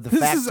end of the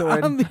This is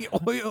factoid. on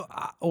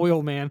the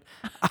Oil Man.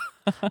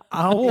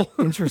 Owl.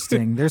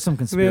 Interesting. There's some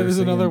conspiracy. There's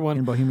another in, one.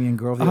 in Bohemian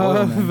Grove. The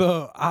Oil Man.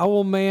 The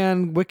Owl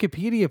Man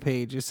Wikipedia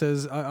page. It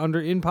says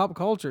under in pop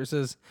culture. It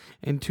says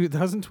in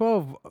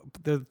 2012,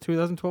 the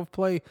 2012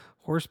 play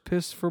Horse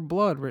Piss for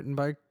Blood, written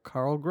by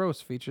Carl Gross,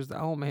 features the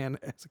Owl Man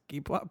as a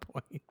key plot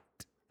point.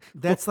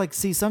 That's like,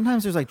 see,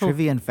 sometimes there's like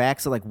trivia and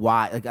facts of like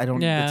why. Like I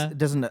don't. Yeah. It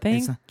doesn't. Thank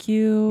it's not-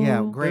 you.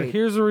 Yeah, great.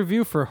 Here's a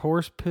review for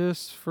Horse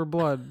Piss for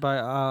Blood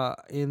by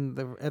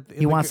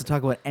He wants to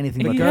talk about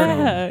anything but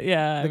Yeah,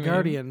 yeah. The I mean,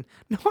 Guardian.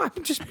 No,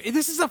 I'm just.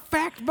 This is a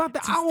fact about the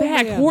It's a Owl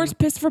fact. Man. Horse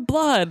piss for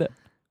blood.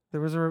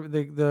 There was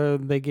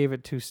they gave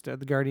it 2 stars.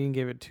 The Guardian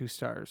gave it 2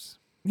 stars.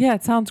 Yeah,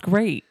 it sounds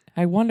great.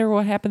 I wonder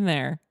what happened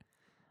there.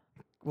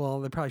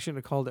 Well, they probably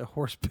shouldn't have called it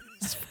Horse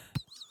Piss.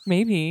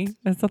 Maybe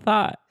that's a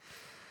thought.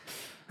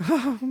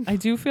 I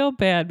do feel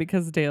bad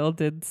because Dale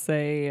did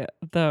say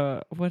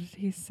what did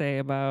he say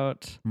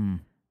about?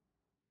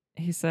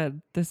 He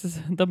said this is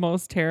the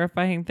most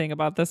terrifying thing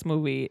about this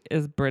movie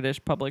is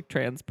British public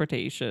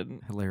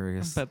transportation.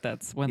 Hilarious. But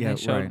that's when Yeah,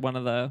 they showed right. one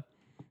of the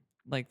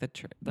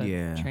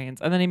Yeah.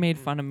 trains, and then he made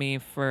fun of me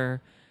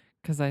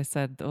because I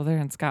said, "Oh, they're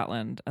in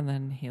Scotland," and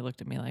then he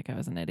looked at me like I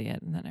was an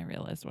idiot, and then I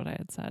realized what I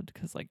had said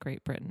because like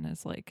Great Britain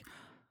is like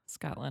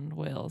Scotland,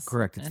 Wales.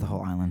 Correct. It's the and-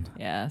 whole island.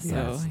 Yeah, so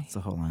Yes, it's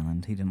the whole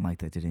island. He didn't like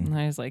that, did he? and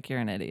I was like, "You're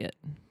an idiot."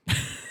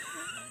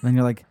 Then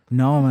you're like,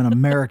 no, I'm an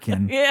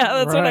American. Yeah,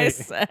 that's what I Right.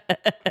 said.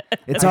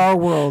 It's our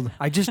world.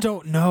 I just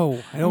don't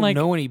know. I don't like-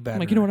 know any better. I'm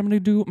like, you know what I'm gonna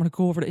do? I'm gonna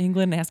go over to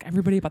England and ask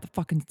everybody about the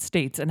fucking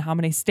states and how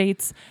many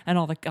states and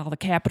all the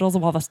capitals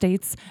of all the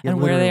states Yeah,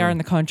 and where they are literally. in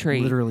the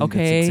country. Literally, okay.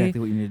 that's exactly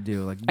what you need to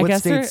do. Like, I what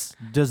guess there- states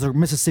does the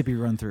Mississippi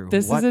run through?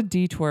 This What? is a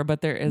detour,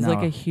 but there is like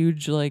No. a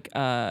huge like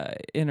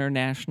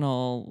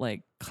international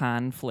like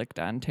conflict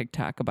on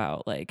TikTok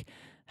about like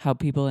how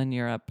people in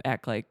Europe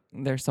act like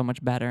they're so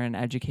much better and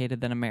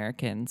educated than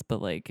Americans, but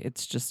like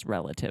it's just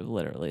relative,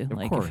 literally.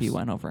 Like if you course.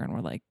 went over and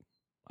were like,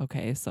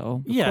 okay,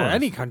 so Yeah, course.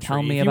 any country.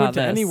 Tell me if you went about to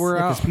this. anywhere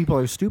because else. people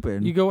are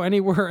stupid. You go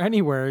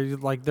anywhere,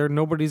 like they're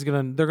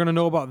gonna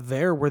know about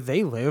where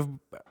they live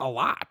a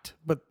lot.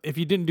 But if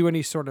you didn't do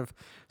any sort of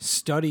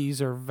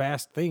studies or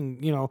vast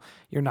thing,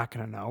 you're not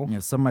gonna know. Yeah,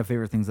 some of my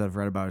favorite things that I've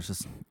read about is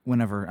just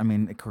whenever, I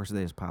mean, of course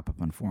they just pop up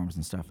on forums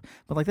and stuff.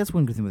 But like that's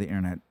one good thing with the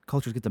internet.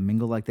 Cultures get to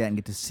mingle like that and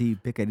get to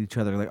pick at each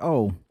other like,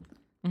 oh,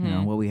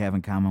 what we have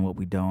in common, what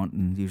we don't.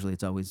 And usually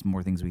it's always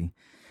more things we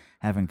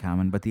have in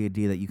common. But the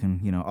idea that you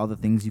can, all the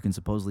things you can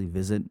supposedly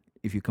visit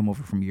if you come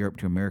over from Europe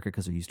to America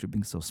because they're used to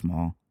being so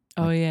small.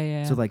 oh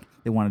yeah. So like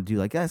they want to do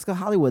like, let's go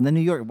Hollywood and then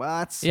New York. Well,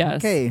 that's Yes.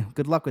 okay.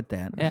 Good luck with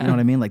that. Yeah. You know what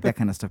I mean? Like that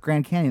kind of stuff.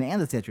 Grand Canyon and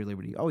the Statue of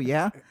Liberty. Oh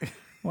yeah.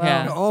 Well,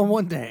 Yeah. All in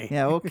one day.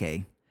 yeah.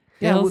 Okay.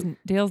 Yeah.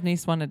 Dale's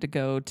niece wanted to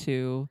go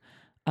to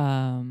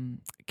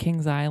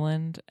Kings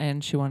Island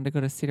and she wanted to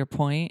go to Cedar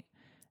Point,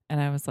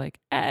 and I was like,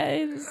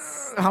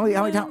 How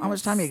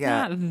much time you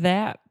got? Not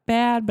that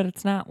bad, but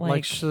it's not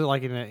like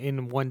Like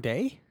in one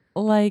day.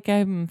 like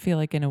I feel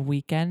like in a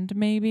weekend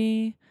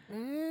maybe.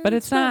 But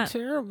it's not-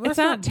 terrible. it's That's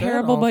not that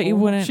terrible, but you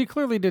awful. wouldn't- She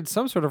clearly did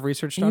some sort of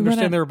research to You wouldn't-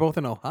 understand they were both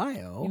in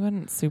Ohio. You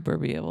wouldn't super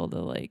be able to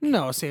like.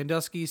 No,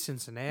 Sandusky,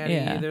 Cincinnati.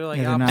 Yeah. They're like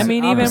Yeah, they're not- I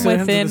mean, even opposite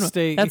ends of within the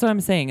state. that's what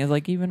I'm saying is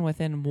like even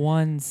within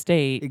one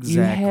state, you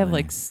have Exactly.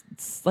 like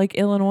like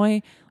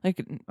Illinois,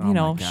 like Oh my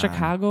God.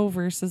 Chicago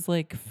versus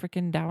like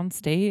freaking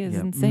downstate is Yeah,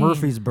 insane.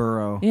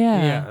 Murfreesboro.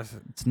 Yeah, yeah,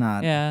 It's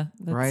not that's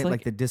right. Like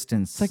Like, the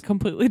distance. it's like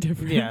completely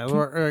different. yeah,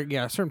 or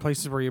certain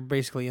places where you're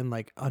basically in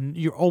like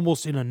you're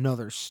almost in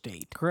another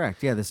state.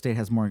 correct. Yeah, the state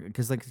has more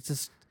because like it's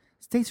just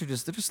states are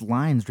just they're just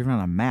lines driven on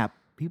a map.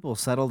 People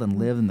settled and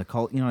live in the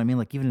cult. You know what I mean?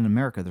 Like even in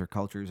America, their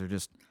cultures are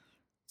just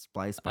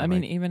spliced. By I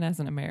mean, like, even as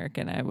an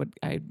American, I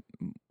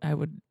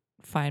would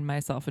find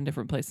myself in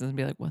different places and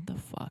be like, "What the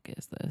fuck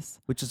is this?"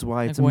 which is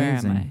why it's like, where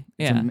am amazing. I?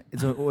 Yeah.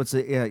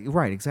 Yeah,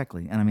 right,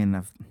 exactly. And I mean,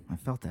 I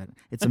felt that.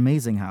 It's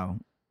amazing how,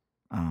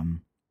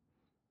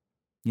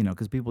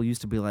 because people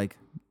used to be like,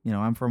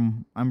 I'm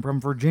from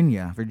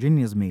Virginia.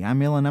 Virginia's me.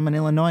 I'm an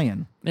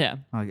Illinoisan. Yeah,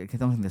 I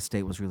don't think the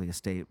state was really a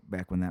state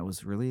back when that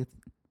was really.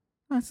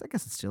 I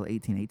guess it's still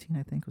 1818.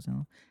 I think was.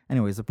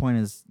 Anyways, the point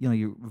is,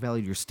 you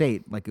valued your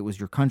state like it was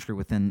your country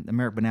within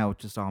America. But now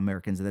it's just all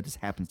Americans, and that just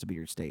happens to be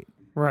your state.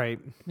 Right.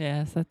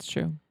 yes, that's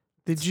true.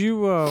 Did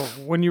you,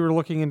 when you were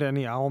looking into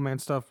any Owlman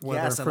stuff,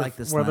 whether Yes, I for, like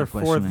this whether line of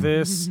for questioning.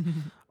 this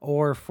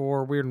or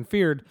for Weird and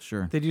Feared,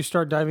 Sure. did you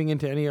start diving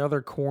into any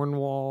other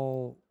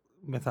Cornwall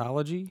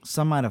mythology?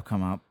 Some might have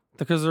come up.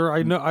 Because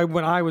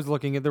when I was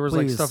looking at, there was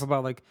like Please. stuff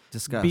about like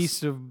Discuss.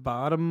 Beast of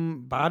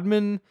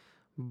Bodmin,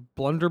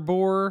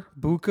 Blunderbore,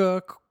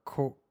 Buka,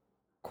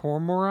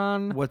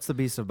 Cormoran, What's the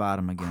Beast of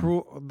Bottom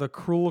again? the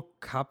Cruel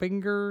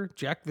Coppinger,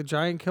 Jack the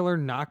Giant Killer,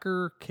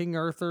 Knocker, King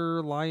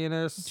Arthur,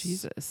 Lioness,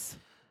 Jesus.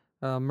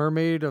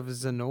 Mermaid of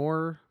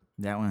Zenor,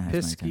 That one has my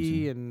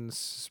Pisky, attention. and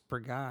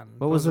Spriggan.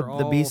 What was Those the are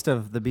the all Beast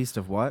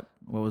of what?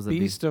 What was the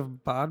Beast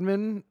of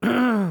Bodmin?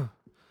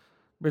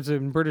 It's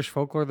in British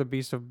folklore, the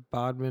Beast of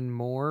Bodmin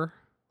Moor.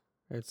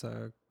 It's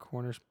a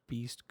Cornish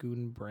beast,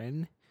 Goon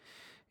Bren.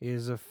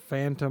 Is a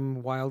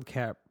phantom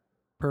wildcat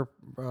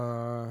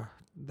that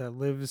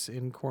lives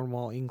in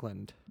Cornwall,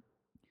 England.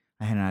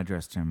 I had not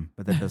addressed him,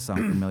 but that does sound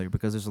familiar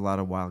because there's a lot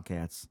of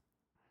wildcats.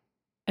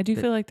 I do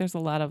feel like there's a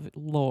lot of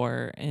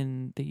lore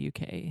in the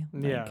UK.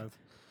 Like, Yeah,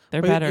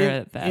 they're But better in-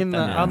 at that. in the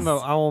than on the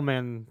us.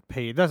 Owlman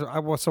page.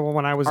 So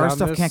when I was Our on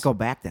stuff this, can't go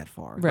back that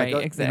far. Right, You know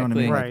what I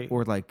exactly. mean? Right. Like,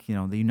 or like,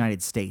 the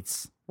United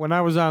States. when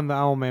I was on the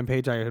Owlman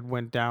page, I had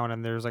went down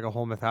and there's like a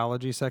whole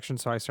mythology section.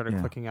 So I started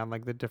Yeah. clicking on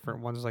like the different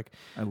ones, like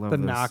I love the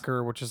this.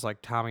 Knocker, which is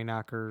like Tommy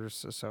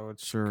Knockers. So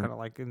it's Sure. kind of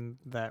like in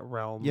that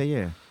realm. Yeah,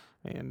 yeah.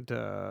 And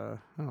I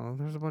don't know,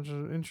 there's a bunch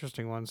of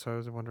interesting ones. So I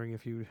was wondering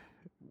if you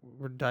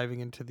were diving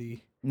into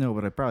the No,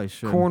 but I probably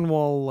should.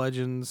 Cornwall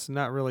legends.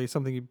 Not really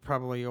something you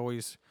probably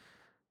always,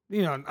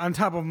 on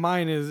top of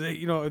mine is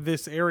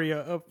this area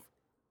of.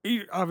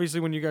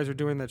 Obviously, when you guys are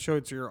doing that show,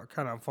 you're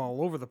kind of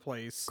all over the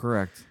place.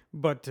 Correct.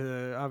 But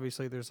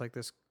obviously, there's like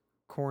this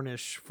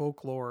Cornish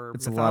folklore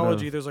It's a lot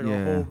mythology. of- There's like yeah.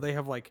 a whole. They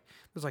have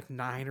there's like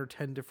 9 or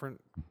 10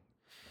 different,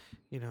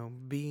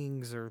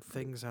 beings or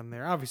things on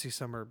there. Obviously,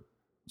 some are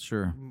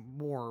Sure.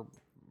 more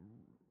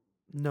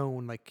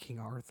known, like King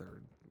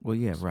Arthur. Well,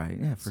 yeah, right.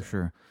 Yeah, for So-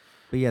 sure.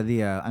 But yeah,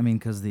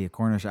 because the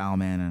Cornish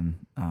Owlman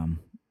and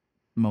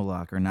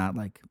Moloch are not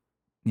like,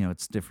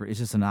 it's different. It's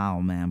just an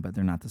Owlman, but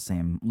they're not the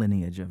same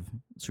lineage of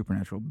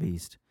supernatural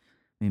beast.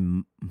 I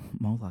mean,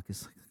 Moloch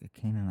is like a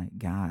Canaanite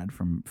god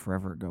from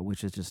forever ago,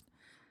 which is just,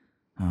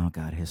 oh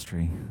God,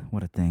 history.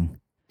 What a thing.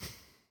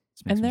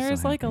 This makes And me so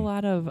there's like a happy.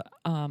 lot of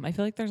I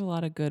feel like there's a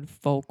lot of good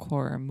folk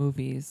horror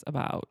movies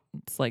about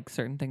like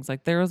certain things.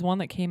 Like there was one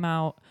that came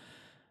out.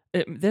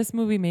 This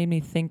movie made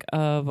me think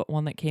of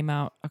one that came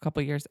out a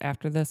couple years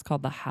after this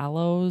called The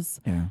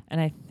Hallows. Yeah.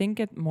 And I think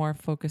it more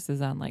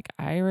focuses on like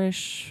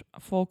Irish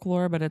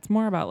folklore, but it's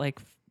more about like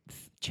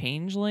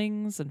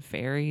changelings and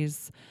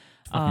fairies.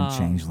 Fucking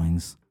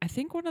changelings. I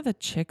think one of the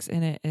chicks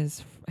in it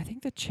is. I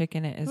think the chick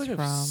in it I is feel like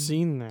from. I've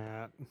seen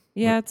that.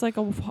 Yeah, it's like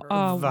a.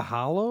 The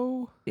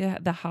Hollow. Yeah,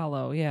 The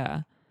Hollow.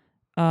 Yeah.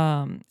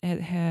 It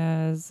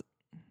has.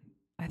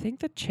 I think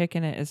the chick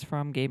in it is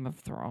from Game of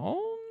Thrones.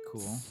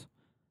 Cool.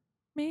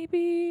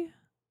 Maybe.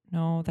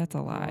 No, that's a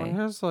It lie.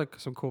 has like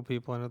some cool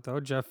people in it though.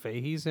 Jeff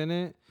Fahey's in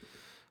it.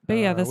 But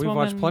yeah, this we've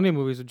watched woman- plenty of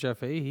movies with Jeff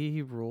Fahey.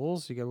 He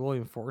rules. You got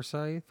William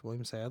Forsythe,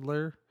 William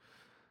Sadler.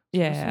 So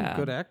there's some Yeah.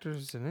 good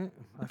actors in it.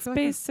 I It's feel like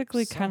I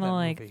basically saw kind of that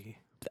like movie.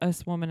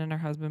 this woman and her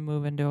husband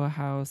move into a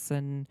house,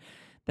 and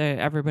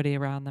everybody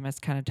around them is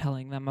kind of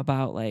telling them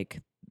about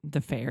like the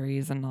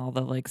fairies and all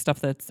the like stuff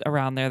that's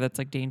around there that's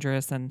like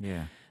dangerous, and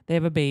Yeah. they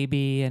have a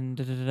baby and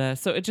da, da, da, da.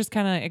 So it just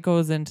kind of it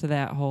goes into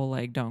that whole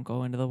like don't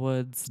go into the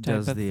woods type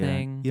Does of the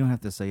thing. you don't have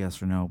to say yes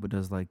or no, but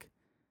do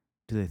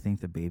they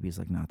think the baby's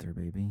like not their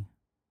baby?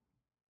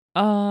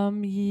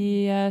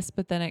 Yes,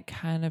 but then it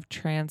kind of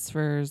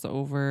transfers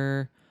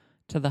over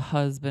to the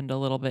husband a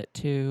little bit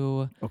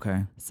too.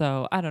 Okay.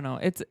 So I don't know.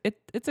 It's a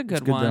good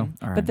good, though. one.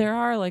 All But right. there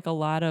are like a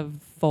lot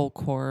of folk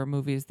horror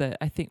movies that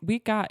I think we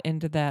got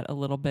into that a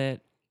little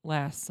bit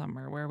last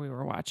summer where we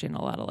were watching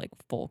a lot of like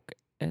folk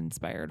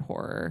inspired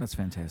horror. That's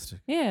fantastic.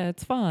 Yeah,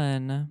 it's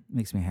fun.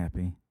 Makes me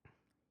happy.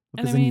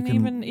 And I then you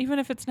mean, can- even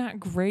if it's not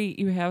great,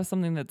 you have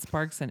something that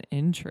sparks an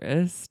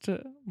interest.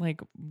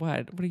 Like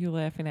what? What are you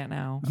laughing at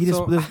now? You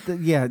just So-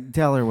 yeah,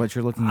 tell her what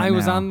you're looking at. I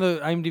was now. on the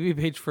IMDb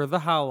page for The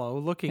Hollow,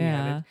 looking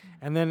at Yeah. it,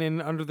 and then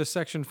under the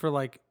section for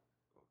like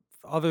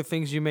other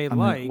things you may I mean,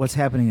 like. what's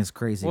happening is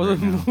crazy. was right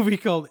a now. movie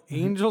called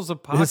Angels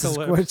Apocalypse. This is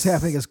what's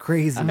happening is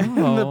crazy. Oh. And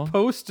the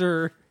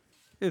poster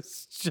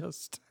is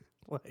just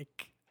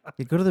like.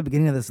 You go to the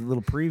beginning of this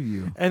little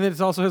preview. And it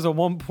also has a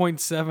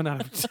 1.7 out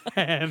of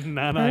 10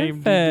 on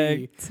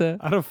IMDb Perfect.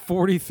 out of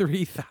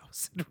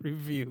 43,000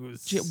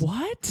 reviews.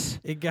 What?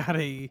 It got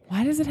a.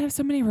 Why does it have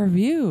so many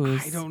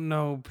reviews? I don't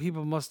know.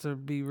 People must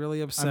be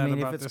really upset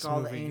about this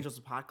movie.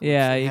 Apocalypse,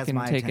 Yeah, it you has can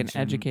my take attention.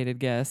 an educated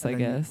guess, I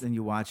And then guess. Then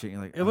you watch it, and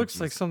you're like, It oh, looks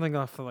like geez. something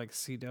off of like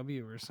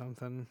CW or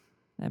something.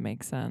 That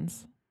makes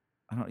sense.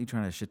 I don't. You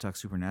trying to shit talk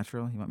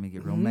Supernatural? You want me to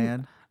get real Mhm.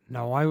 mad?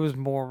 No, I was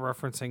more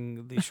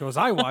referencing the shows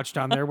I watched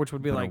on there, which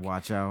would be Better like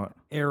watch out.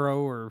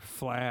 Arrow or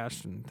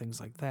Flash and things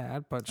like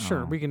that. But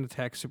sure, Oh. we can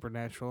attack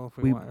Supernatural if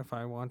We- want, if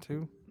I want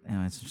to.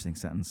 Yeah, it's an interesting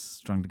sentence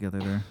strung together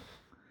there.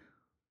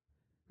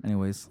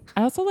 Anyways,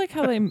 I also like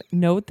how they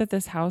note that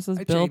this house is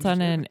I built on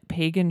changed an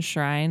pagan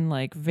shrine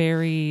like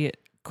very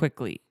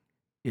quickly.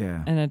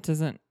 yeah. And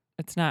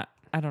it's not,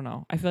 I don't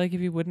know. I feel like if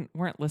you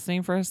weren't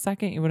listening for a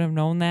second, you would have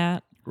known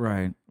that.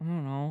 Right. I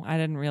don't know. I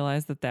didn't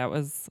realize that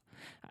was,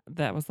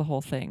 that was the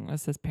whole thing.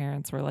 Was his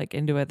parents were like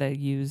into it. They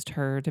used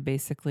her to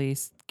basically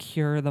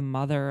cure the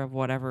mother of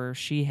whatever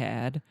she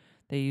had.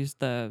 They used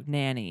the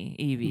nanny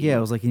Evie. Yeah,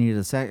 it was like you needed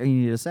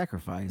a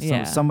sacrifice.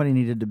 Yeah. So somebody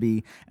needed to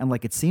be, and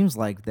like it seems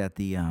like that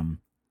the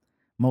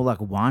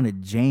Moloch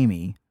wanted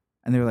Jamie,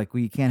 and they were like,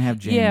 well, you can't have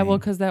Jamie. Yeah, well,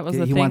 because that was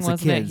the He thing, wants the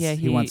wasn't kids. it? Yeah,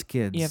 He wants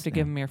kids. You have to Yeah.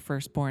 give him your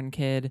firstborn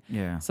kid.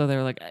 Yeah. So they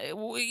were like,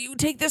 will you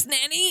take this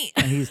nanny?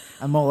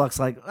 And Moloch's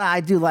like, I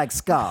do like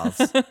skulls.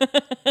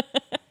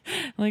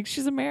 Like,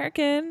 she's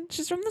American.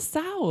 She's from the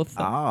South.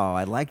 Oh,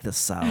 I like the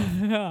South.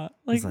 Yeah.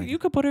 He's Like, like- you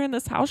could put her in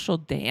this house. She'll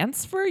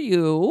dance for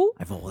you.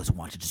 I've always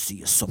wanted to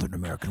see a Southern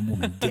American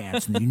woman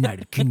dance in the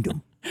United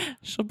Kingdom.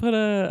 She'll put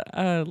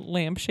a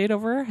lampshade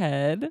over her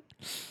head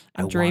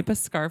and drape want-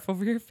 a scarf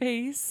over your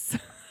face.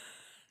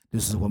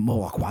 This is what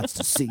Moloch wants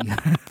to see.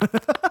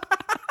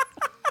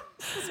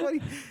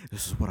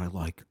 This is what I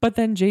like. But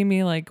then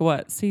Jamie, like,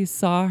 what? So he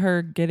saw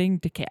her getting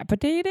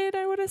decapitated,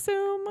 I would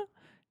assume.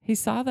 He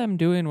saw them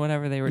doing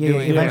whatever they were Yeah,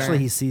 doing. eventually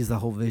there he sees the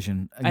whole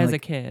vision. And as like,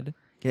 a kid.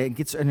 yeah, it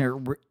gets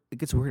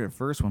weird at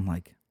first when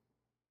like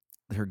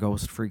her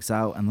ghost freaks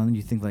out, and then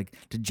you think like,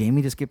 did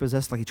Jamie just get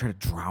possessed? Like he tried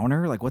to drown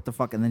her? Like what the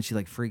fuck? And then she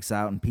like freaks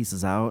out and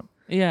pieces out,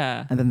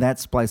 Yeah. and then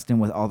that's spliced in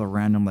with all the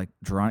random like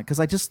drawing. Because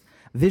I just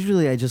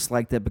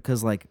liked it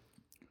because like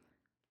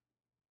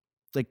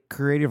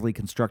creatively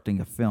constructing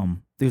a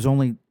film, there's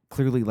only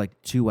clearly like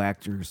 2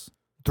 actors.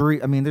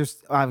 3. I mean,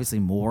 there's obviously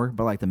more,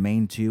 but like the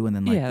main 2, and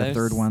then like the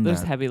third one.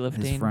 There's that heavy is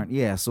lifting. front.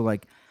 Yeah, so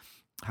like,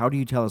 how do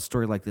you tell a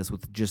story like this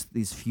with just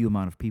these few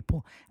amount of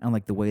people, and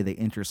like the way they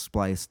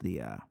interspliced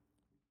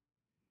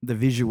the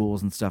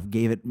visuals and stuff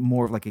gave it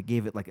more of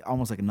like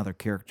almost like another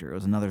character. It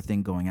was another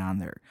thing going on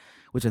there,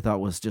 which I thought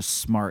was just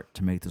smart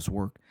to make this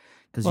work.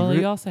 Because Well,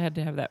 you also had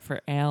to have that for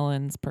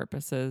Alan's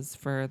purposes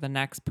for the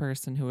next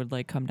person who would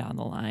like come down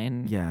the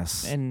line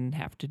yes, and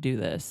have to do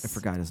this. I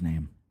forgot his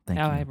name. Thank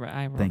you. I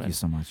wrote Thank it. you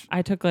so much.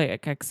 I took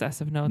like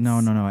excessive notes. No.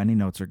 Any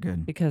notes are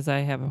good. Because I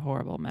have a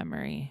horrible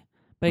memory.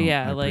 But Oh,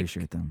 yeah, I like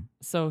appreciate them.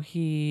 so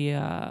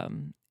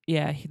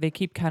they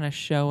keep kind of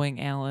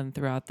showing Alan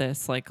throughout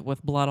this, like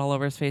with blood all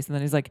over his face, and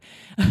then he's like,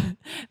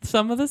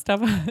 some of the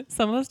stuff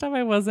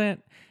I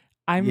wasn't.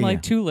 I'm Yeah, like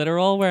yeah. too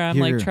literal, where I'm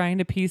You're- like trying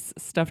to piece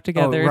stuff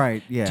together Oh,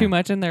 right. Yeah. too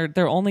much, and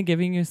they're only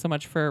giving you so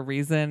much for a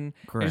reason.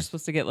 You're Correct.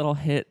 supposed to get little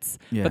hits,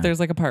 Yeah. but there's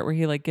like a part where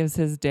he like gives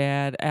his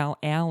dad,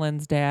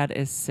 Alan's dad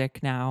is sick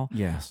now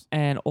Yes.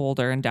 and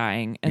older and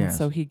dying, and Yes.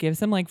 so he gives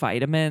him like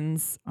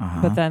vitamins.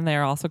 Uh-huh. But then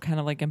they're also kind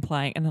of like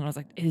implying, and then I was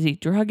like, is he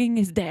drugging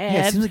his dad?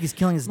 Yeah, it seems like he's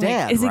killing his Like,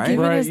 dad, is he right?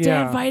 giving Right, his dad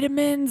yeah.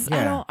 vitamins?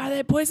 Yeah. Are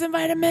they poison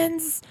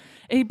vitamins?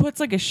 And he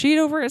puts like a sheet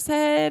over his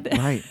head.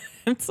 Right.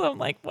 And so I'm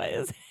like, what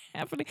is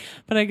happening?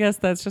 But I guess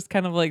that's just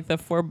kind of like the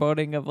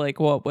foreboding of like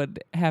what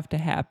would have to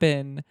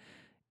happen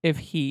if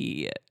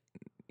he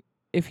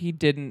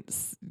didn't,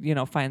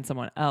 find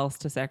someone else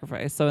to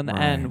sacrifice. So in the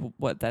Right. end,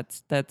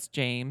 that's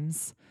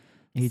James.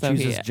 He So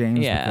chooses James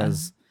yeah.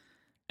 because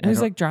And he's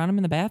don't- like drawing him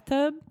in the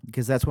bathtub.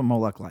 that's what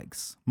Moloch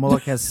likes.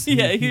 Moloch has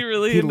He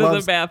really into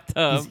loves- the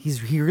bathtub.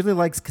 He really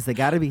likes because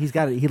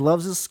he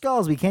loves his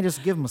skulls. We can't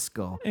just give him a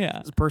skull. Yeah.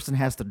 This person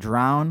has to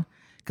drown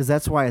because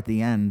that's why at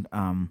the end,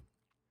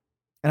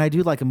 and I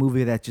do like a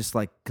movie that just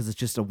like because it's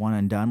just a one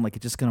and done. Like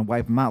it's just gonna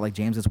wipe him out. Like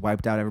James is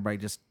wiped out. Everybody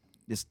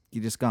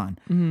you're just gone.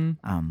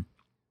 Mm-hmm.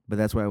 But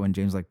that's why when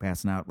James like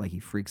passing out, like he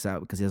freaks out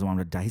because he doesn't want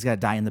him to die. He's got to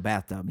die in the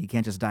bathtub. He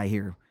can't just die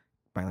here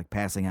by like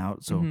passing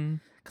out. So Mm-hmm.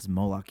 because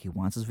Moloch, he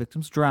wants his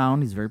victims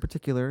drowned. He's very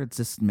particular. It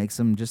just makes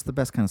him just the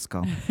best kind of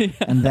skull.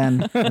 And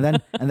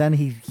then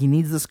he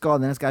needs the skull.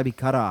 And then it's got to be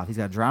cut off. He's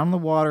got to drown in the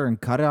water and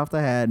cut it off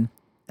the head.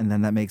 And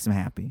then that makes him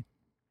happy.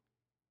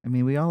 I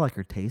mean, we all like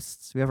our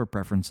tastes. We have our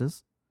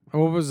preferences.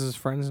 What was his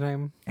friend's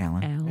name?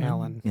 Alan.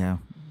 Alan. Yeah.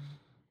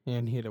 Yeah,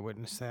 and he had to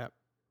witness that.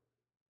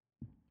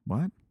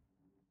 What?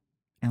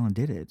 Alan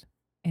did it.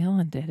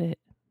 Alan did it.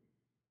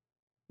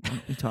 What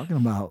are you talking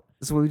about?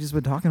 This is what we've just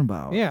been talking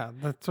about. Yeah,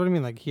 that's what I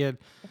mean. Like he had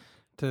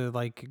to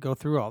like go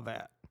through all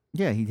that.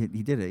 Yeah, he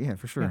did it. Yeah,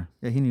 for sure.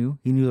 Yeah, he knew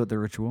what the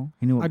ritual.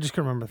 He knew what, I just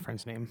couldn't remember the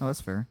friend's name. oh,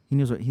 that's fair. He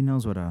knows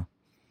what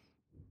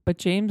But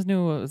James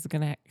knew what was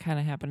gonna kind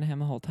of happen to him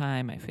the whole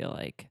time. I feel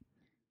like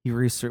he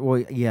researched. Well,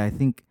 yeah, I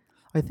think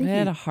they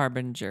had a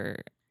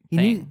harbinger he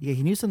knew. thing. Yeah,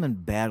 he knew something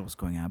bad was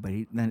going on, but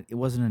then it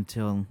wasn't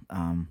until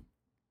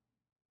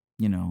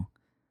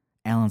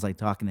Alan's like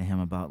talking to him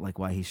about like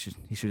why he should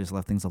just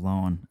left things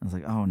alone. I was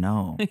like, oh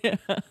no, Yeah.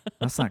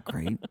 that's not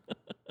great.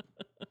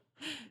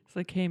 It's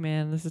like, hey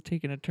man, this is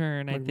taking a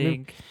turn. I Like, maybe-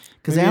 think.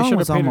 Because Maybe I Alan should've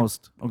was paid it-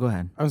 almost. Oh, go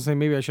ahead. I was saying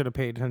maybe I should have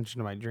paid attention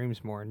to my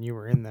dreams more, and you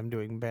were in them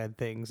doing bad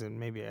things, and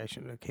maybe I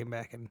should have came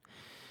back and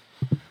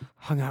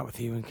hung out with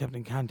you and kept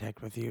in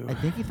contact with you. I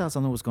think he thought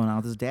something was going on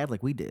with his dad,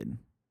 like we did.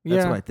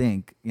 That's what I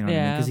think. You know what I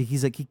mean? Yeah. Because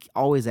he's like he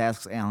always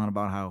asks Alan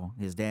about how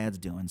his dad's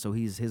doing. So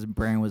his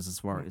brain was as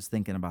far as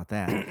thinking about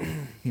that.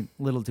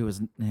 Little to his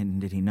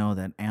did he know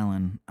that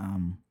Alan,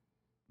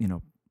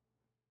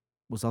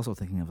 was also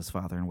thinking of his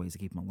father and ways to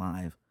keep him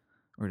alive,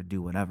 or to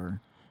do whatever.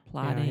 Yeah,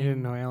 Plotting. he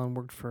didn't know Alan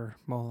worked for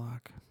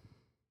Moloch.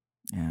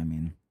 Yeah, I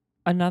mean,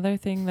 Another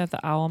thing that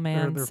the Owl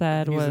Man Or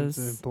said he's was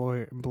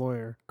an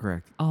employer.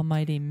 Correct.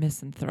 almighty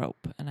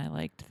misanthrope, and I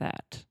liked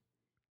that.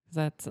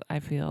 That's, I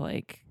feel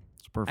like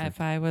It's perfect.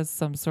 if I was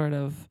some sort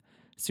of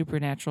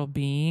supernatural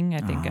being, I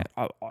think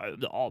Uh-huh. I'm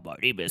the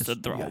almighty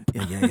misanthrope.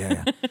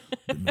 Yeah.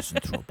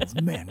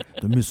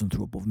 The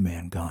misanthrope of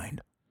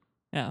mankind.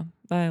 Yeah,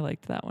 I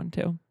liked that one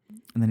too.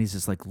 And then he's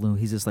just like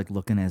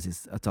looking as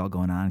it's all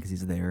going on because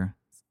he's there.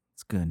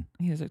 It's good.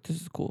 He was like,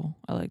 "This is cool.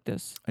 I like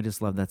this." I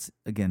just love that's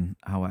again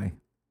how I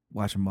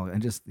watch him.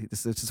 And it's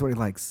just what he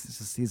likes. It's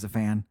just he's a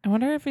fan. I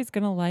wonder if he's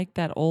gonna like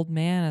that old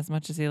man as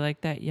much as he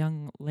liked that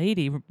young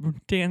lady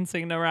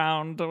dancing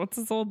around. What's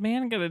this old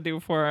man gonna do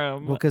for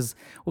him? Well,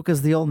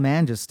 because the old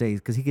man just stays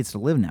because he gets to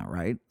live now,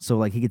 right? So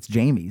like he gets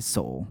Jamie's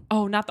soul.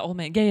 Oh, not the old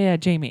man. Yeah,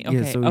 Jamie. Yeah,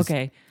 Okay, so he's-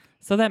 okay.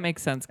 So that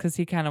makes sense because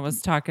he kind of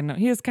was talking.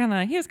 He was kind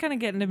of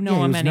getting to know Yeah,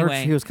 him he was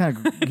anyway. He was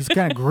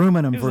kind of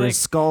grooming him He was for like, his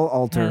skull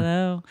altar.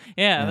 Hello.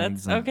 Yeah, Yeah, that's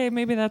exactly. okay.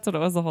 Maybe that's what it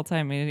was the whole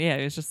time. Yeah,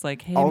 it was just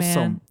like, hey Also,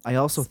 man, I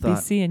also be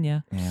thought, seeing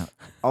you. yeah.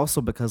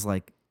 Also because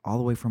like all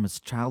the way from his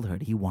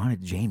childhood, he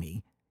wanted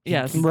Jamie.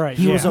 Yes. Right.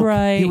 He was yeah. okay.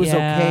 Right. He was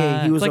yeah.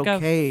 okay. He was it's like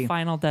okay. a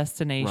Final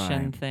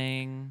Destination Right.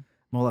 thing.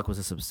 Moloch was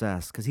just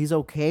obsessed because he's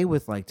okay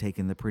with like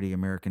taking the pretty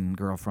American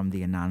girl from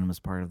the anonymous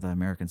part of the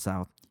American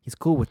South. He's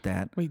cool with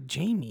that. Wait,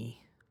 Jamie.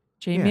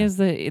 Jamie Yeah. is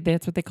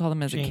that's what they call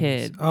him as James. a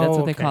kid. Oh, That's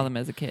what they okay. call him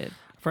as a kid.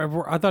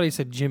 I thought he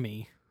said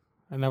Jimmy,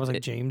 and I was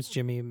like James,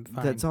 Jimmy.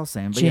 Fine. That's all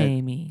same. But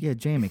Jamie. Yeah,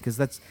 Jamie, because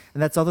that's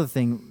other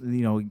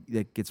thing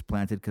that gets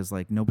planted because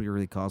like nobody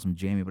really calls him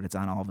Jamie, but it's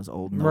on all of his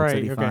old notes Right,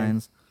 that he okay.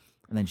 finds,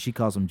 and then she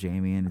calls him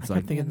Jamie, and it's I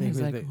like kept thinking And he's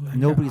they- like, they- "What?"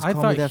 nobody's I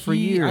called me thought that for I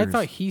years.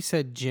 thought he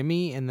said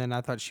Jimmy, and then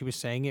I thought she was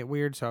saying it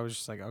weird, so I was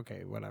just like,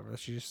 okay, whatever.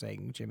 She's just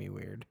saying Jimmy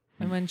weird.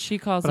 And when she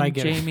calls But I him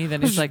get it. Jamie,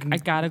 then he's like, I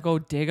gotta go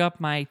dig up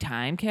my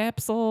time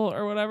capsule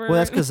or whatever. well,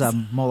 that's because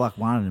Moloch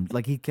wanted him.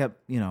 Like he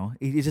kept,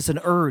 it's just an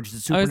urge,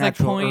 it's a I was like,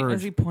 supernatural urge.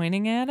 is he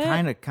pointing at it?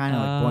 Kind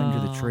of like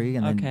pointing to the tree,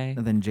 and then okay.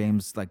 and then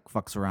James like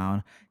fucks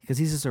around because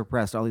he's just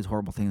suppressed all these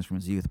horrible things from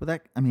his youth. But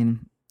that, I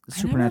mean, I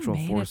supernatural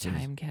never made forces. a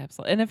time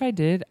capsule, and if I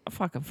did, I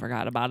fucking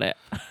forgot about it.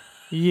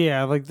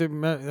 Yeah, like I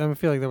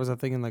feel like there was a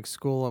thing in like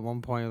school at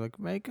one point, like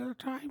make a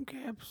time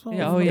capsule.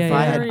 Yeah, oh Like, yeah, If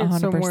I yeah, had- bury it 100%.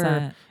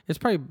 somewhere. It's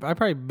I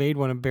probably made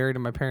one and buried it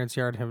in my parents'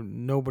 yard.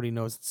 Nobody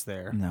knows it's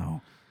there.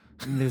 No,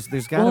 there's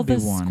got to Well, be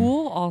the one.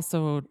 school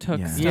also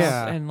took Yeah. stuff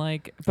Yeah. and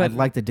like, I'd but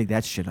like to dig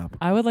that shit up.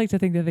 I would like to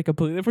think that they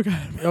completely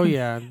forgot. About Oh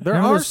yeah, there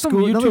None of are those some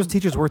none of those YouTube.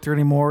 teachers work there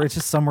anymore. It's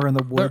just somewhere in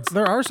the There, woods.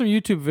 there are some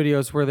YouTube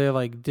videos where they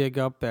like dig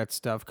up that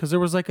stuff because there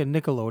was like a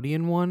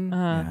Nickelodeon one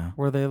Yeah.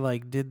 where they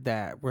like did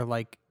that where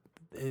like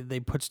they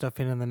put stuff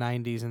in the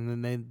 90s and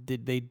then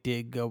they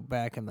did go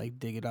back and like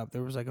dig it up.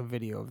 There was like a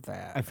video of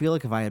that. I feel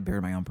like if I had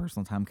buried my own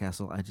personal time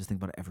capsule, I just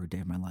think about it every day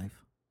of my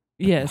life.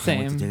 Yeah, I want to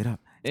same. dig it up.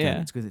 Yeah.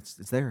 It's good. It's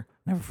there.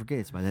 Never forget.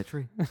 It's by that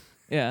tree.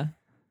 Yeah,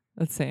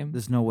 that's same.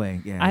 There's no way.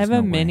 Yeah. I have there's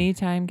a no way. mini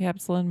time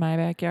capsule in my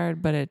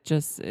backyard, but it's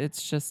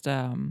just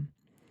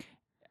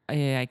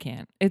I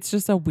can't. It's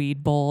just a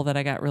weed bowl that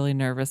I got really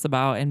nervous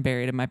about and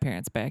buried in my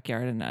parents'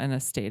 backyard in a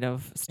state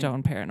of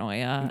stone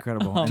paranoia.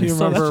 Incredible. Um, And Do you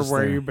it's remember just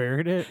where there. you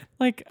buried it?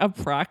 Like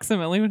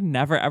approximately would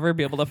never ever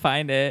be able to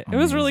find it. It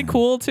was really Amazing.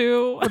 cool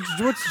too.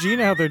 What's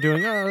Gina out there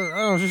doing? Oh,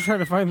 I was just trying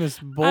to find this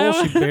bowl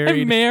I she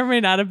buried. may or may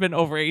not have been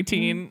over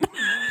 18.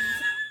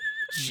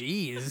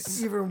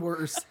 Jeez. Even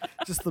worse.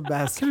 Just the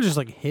best. Could have just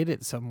like hid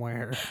it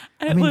somewhere.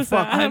 I mean, Listen,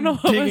 fuck, I don't I'm know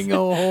what digging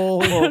a was,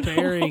 hole I don't while know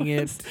burying what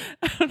it. was-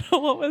 I don't know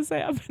what was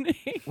happening.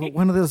 Well,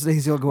 one of those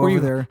days you'll go Were over you-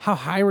 there. How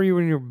high were you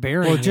when you were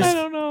burying Well, it? just-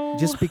 I don't know.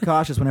 Just be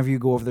cautious whenever you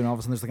go over there and all of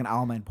a sudden there's like an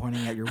owl man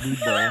pointing at your weed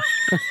bowl.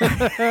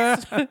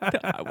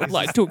 I would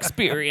like to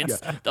experience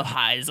the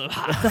highest of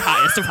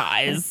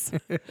highs.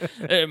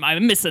 My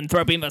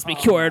misanthropy must be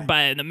cured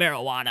by the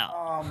marijuana.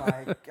 Oh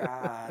my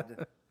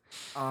god.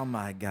 Oh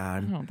my I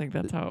god. don't think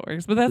that's how it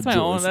works, but that's The my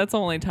own. joys. That's the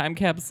only time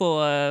capsule.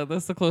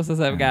 That's the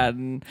closest I've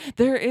gotten.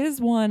 There is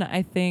one.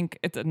 I think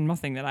it's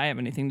nothing that I have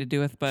anything to do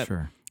with, but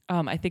Sure.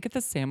 I think at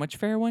the sandwich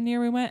fair one year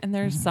we went, and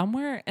there's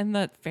somewhere in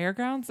the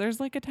fairgrounds there's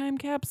like a time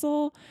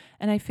capsule,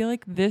 and I feel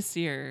like this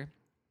year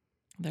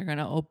they're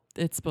gonna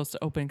it's supposed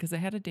to open because they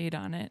had a date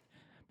on it,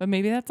 but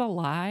maybe that's a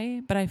lie.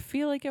 But I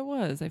feel like it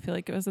was. I feel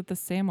like it was at the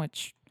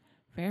sandwich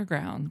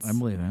fairgrounds I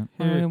believe it.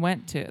 when we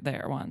went to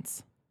there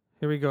once.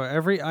 Here we go.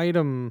 Every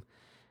item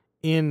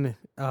in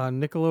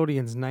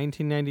Nickelodeon's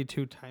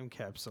 1992 time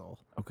capsule.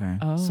 Okay.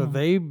 Oh, So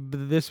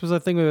this was a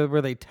thing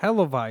where they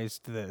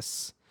televised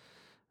this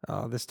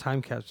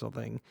time capsule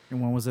thing.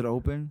 And when was it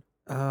open?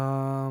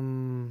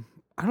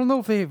 I don't know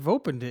if they've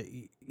opened it.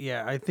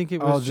 Yeah, I think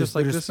it was just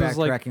like they're this just was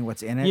like backtracking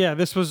what's in it. yeah,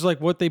 this was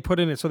like what they put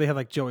in it. So they had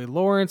like Joey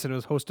Lawrence, and it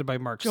was hosted by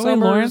Mark Joey Summers.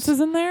 Lawrence is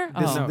in there.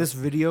 This, Oh. this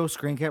video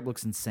screen cap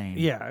looks insane.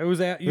 Yeah, it was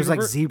at There's like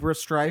Univer- zebra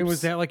stripes. It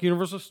was at like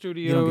Universal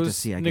Studios, don't get to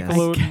see, I guess.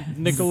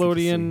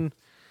 Nickelodeon.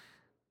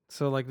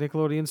 So like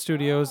Nickelodeon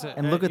Studios,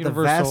 and at look at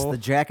Universal. the vest, the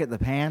jacket, the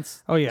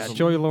pants. Oh yeah,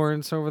 Joey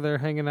Lawrence over there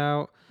hanging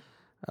out.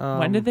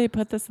 When did they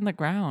put this in the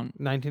ground?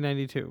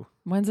 1992.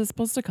 When's it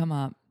supposed to come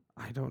up?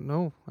 I don't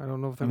know. I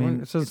don't know if I they're mean,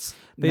 going. It says it's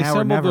they now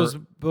or assembled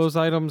never. those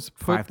items,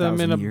 put them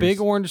in 5,000 a big years.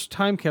 orange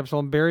time capsule,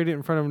 and buried it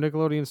in front of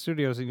Nickelodeon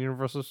Studios and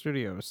Universal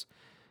Studios.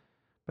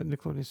 But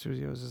Nickelodeon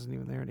Studios isn't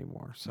even there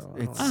anymore, so I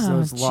don't It's know. so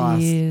it's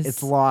lost. jeez.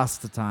 It's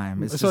lost to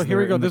time. It's So just here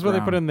we there go. in the This is what they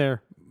put ground. in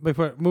there. They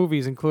put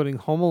movies including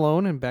Home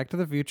Alone and Back to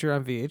the Future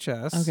on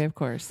VHS. Okay, of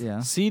course. Yeah.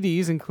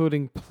 CDs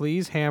including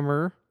Please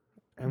Hammer,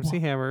 MC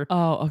Hammer,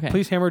 Oh, okay.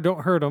 Please Hammer,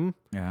 Don't Hurt 'Em,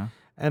 Yeah.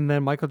 and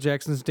then Michael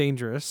Jackson's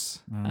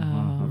Dangerous. Oh,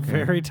 Oh, okay.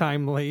 Very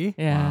timely.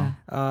 Yeah.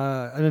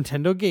 A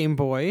Nintendo Game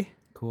Boy,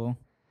 Cool.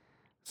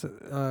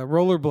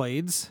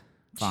 rollerblades.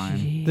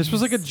 Fine. This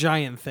was like a Jeez.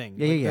 giant thing.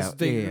 Yeah, Like, yeah, this yeah,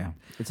 thing- yeah.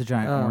 It's a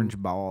giant orange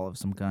ball of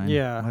some kind.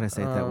 Yeah. Why'd I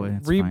say it that way?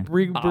 It's Re- fine.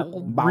 re-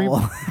 Bowel. re- Bowel.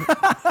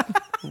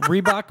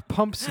 Reebok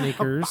pump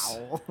sneakers.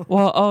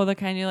 Well, oh, the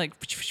kind you like.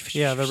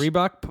 Yeah, the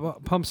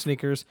Reebok pump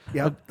sneakers.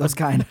 Yep, those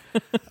kind.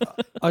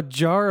 A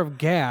jar of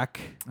GAC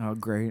Oh,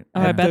 great.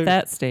 Oh, I At bet the-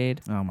 that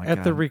stayed. Oh my at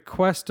god. the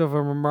request of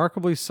a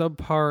remarkably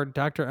subpar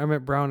Dr.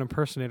 Emmett Brown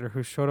impersonator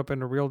who showed up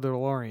in a real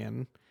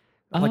DeLorean.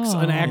 Like Oh.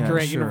 an actor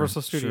Yeah, at sure,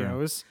 Universal sure.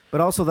 Studios.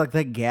 But also, like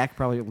that GAC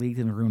probably leaked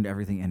and ruined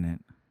everything in it.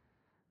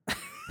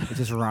 It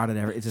just rotted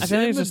every. It I just feel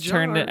like in it the just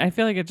turned it. jar. I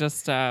feel like it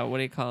just what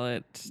do you call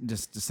it?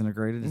 just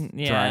disintegrated, just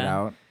Yeah. dried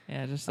out.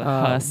 Yeah, just a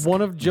husk.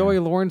 One of Joey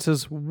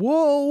Lawrence's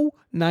Whoa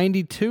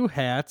 92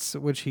 hats,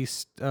 which he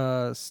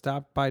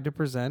stopped by to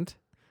present.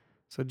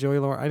 So Joey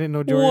Lawrence, I didn't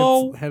know Joey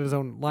Whoa. had his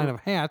own line of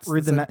hats.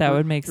 Read the It ne- said, That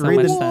would make so read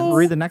much the, sense.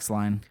 Read the next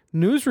line.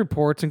 news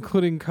reports,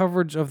 including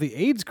coverage of the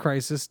AIDS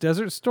crisis,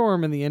 Desert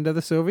Storm, and the end of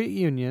the Soviet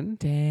Union.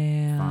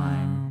 Damn.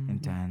 Fine.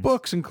 Intense.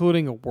 Books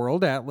including a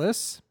World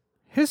Atlas,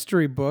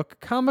 history book,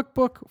 comic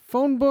book,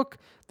 phone book,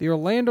 the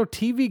Orlando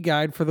TV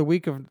guide for the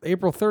week of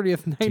April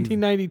 30th,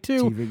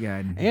 1992, TV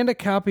guide. and a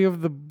copy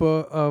of the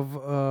Book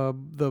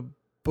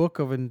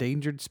of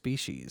Endangered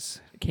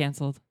Species.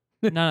 Canceled.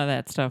 None of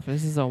that stuff.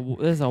 This is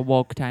a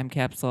woke time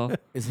capsule.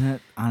 Isn't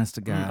it? Honest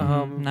to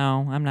God.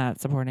 No, I'm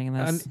not supporting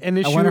this. An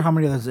issue, I wonder how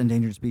many of those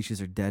endangered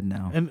species are dead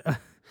now.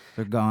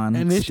 They're gone.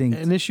 Extinct.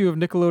 an issue of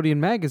Nickelodeon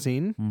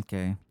magazine,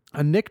 Okay.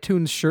 a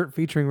Nicktoons shirt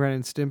featuring Ren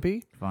and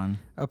Stimpy, Fun.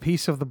 a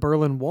piece of the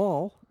Berlin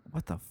Wall,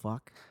 What the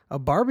fuck? a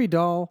Barbie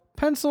doll,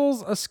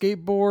 pencils, a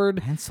skateboard,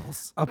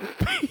 Pencils.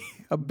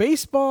 a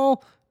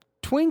baseball,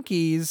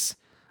 Twinkies,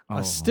 Oh.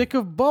 a stick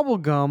of bubble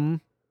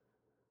gum,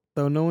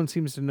 though no one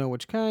seems to know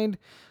which kind,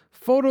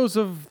 photos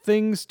of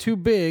things too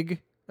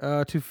big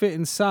to fit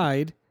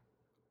inside,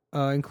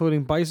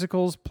 including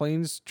bicycles,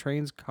 planes,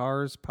 trains,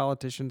 cars,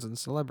 politicians, and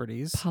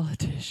celebrities.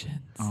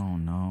 Politicians. Oh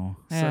no.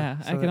 Yeah,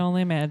 so I can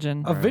only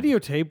imagine. A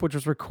videotape, which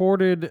was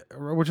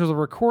a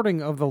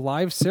recording of the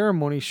live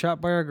ceremony shot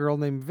by a girl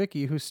named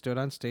Vicky, who stood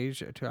on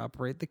stage to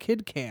operate the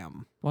Kid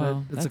Cam.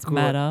 Wow, That's that's a cool,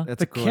 meta. That's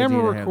The a cool camera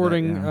idea to have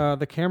recording, that, yeah.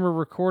 the camera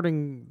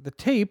recording the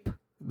tape.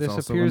 This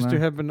also appears in to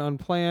there? have been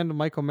unplanned.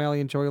 Mike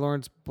O'Malley and Joey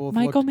Lawrence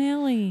Michael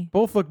Malley.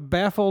 both looked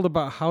baffled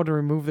about how to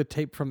remove the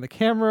tape from the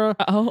camera.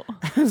 Oh,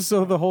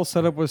 So the whole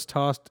setup was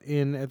tossed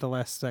in at the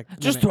last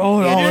second. just minute.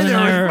 throw it all in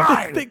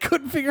there. They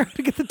couldn't figure out how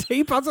to get the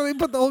tape out, so they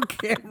put the whole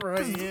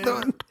camera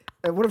in.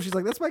 And what if she's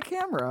like, "That's my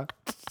camera"?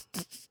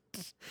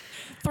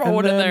 Throw And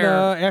it in then, there.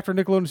 after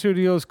Nickelodeon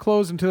Studios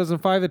closed in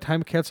 2005, the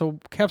time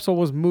capsule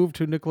was moved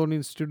to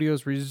Nickelodeon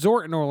Studios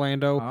Resort in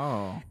Orlando.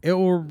 Oh. It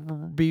will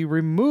be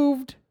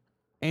removed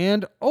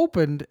and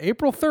opened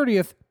April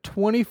 30th,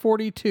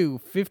 2042,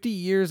 50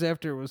 years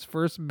after it was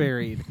first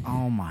buried.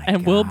 Oh my.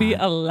 And we'll be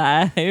God.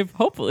 alive,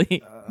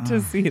 hopefully,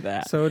 to see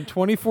that. So in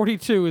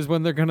 2042 is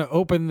when they're going to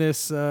open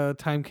this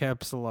time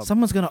capsule up.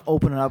 Someone's gonna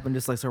open it up and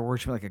just like start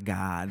worshiping like a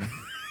god.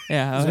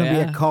 Yeah, There's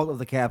gonna be a cult of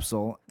the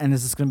capsule, and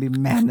this is gonna be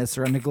madness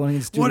around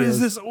Nickelodeon Studios. What is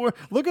this?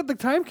 Look at the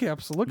time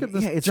capsule. Look at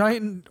this Yeah, it's-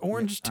 giant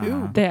orange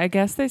tube. I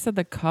guess they said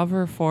the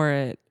cover for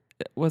it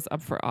was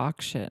up for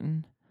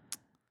auction.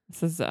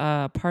 This is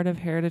part of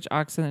Heritage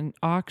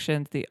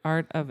Auctions, the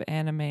art of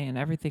anime and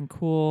everything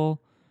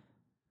cool.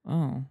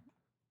 Oh.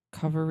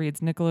 Cover reads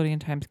Nickelodeon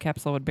Times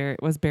capsule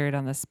was buried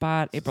on the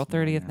spot, April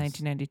 30th,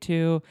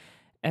 1992,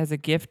 as a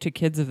gift to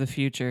kids of the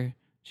future.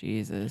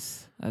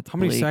 Jesus. That's How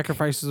many bleak.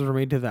 sacrifices were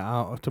made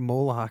to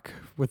Moloch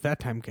with that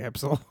time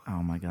capsule?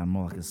 Oh my God,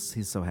 Moloch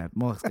he's so happy.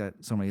 Moloch's got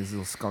so many of these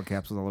little skull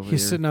capsules all over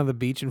He's here. sitting on the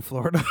beach in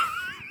Florida.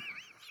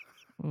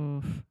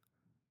 Oof.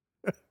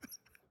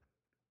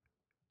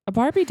 A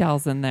Barbie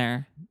doll's in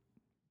there.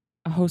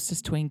 A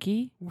Hostess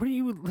Twinkie. Were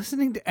you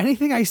listening to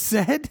anything I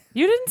said?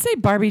 You didn't say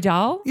Barbie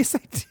doll? Yes, I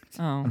did.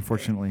 Oh.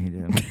 Unfortunately, he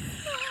did.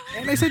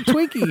 And I said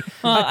Twinkie.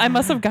 Well, I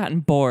must have gotten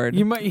bored.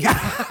 You might.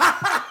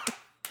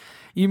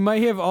 You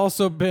might have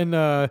also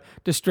been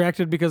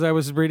distracted because I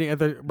was reading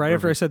right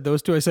after I said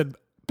those two. I said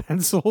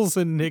pencils,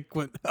 and Nick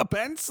went a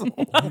pencil.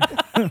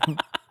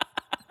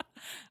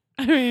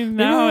 I mean,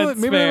 now it's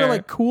maybe fair. they were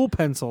like cool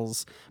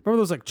pencils.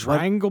 Remember those like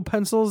triangle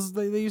pencils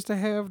they used to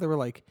have? They were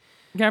like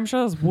Yeah, I'm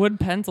sure those wood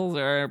pencils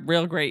are in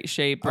real great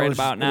shape right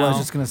about now. I was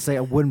just gonna say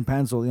a wooden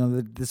pencil. You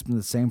know, this has been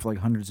the same for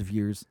like hundreds of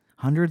years.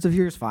 Hundreds of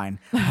years, fine.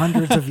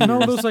 Hundreds of years.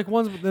 No, those like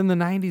ones in the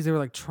 90s, they were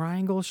like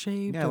triangle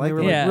shaped. Yeah, I and like they were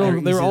that. like Yeah. real,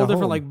 They're they were easy all to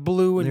different, hold. like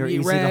blue and They're easy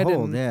red to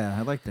hold. and Yeah,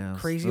 I like those.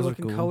 crazy Those are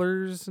looking cool.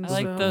 colors and I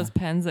like stuff. those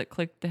pens that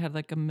clicked. They had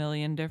like a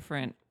million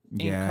different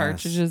ink Yes.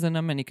 cartridges in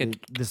them, and you could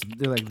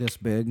They're like this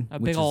big. a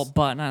which big is- old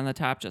button on the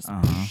top just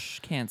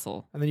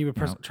cancel. And then you would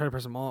Yeah. try to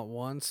press them all at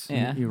once.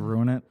 Yeah. You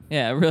ruin it.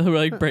 Yeah, really,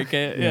 really break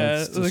it. Yeah, Yeah,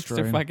 it's it looks a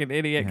destroyed. fucking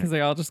idiot Yeah. because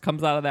they all just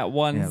comes out of that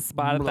one Yeah.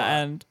 spot at the Blah.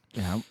 end.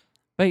 Yeah.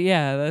 But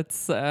yeah, that's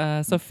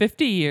so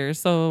 50 years.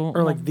 So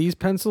Or like these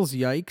pencils,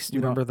 yikes! Do you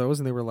We don't- remember those?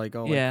 And they were like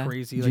all Yeah. like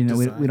crazy. Do Like you know,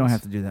 we don't designs.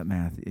 have to do that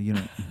math. You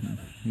don't.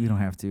 You don't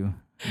have to.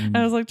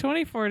 I was like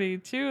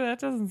 2042. That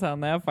doesn't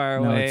sound that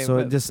far No, away. so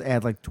but- just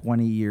add like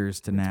 20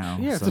 years to now.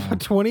 Yeah, so it's about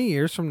 20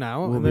 years from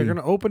now, We'll and they're be-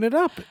 gonna open it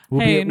up.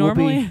 we'll hey, be,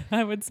 normally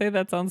I would say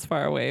that sounds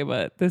far away,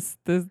 but this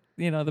the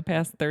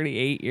past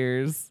 38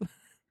 years,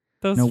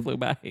 those No. flew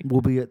by. we'll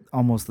be at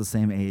almost the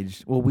same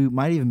age. Well, we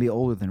might even be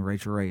older than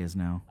Rachel Ray is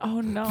now. Oh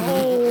no!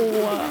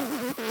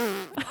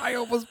 I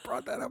almost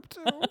brought that up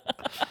too.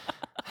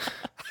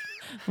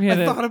 we had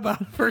I a thought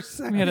about it for a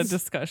second. we had a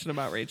discussion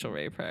about Rachel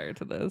Ray prior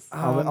to this.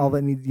 all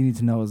that you need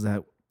to know is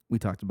that we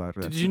talked about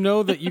it. Did you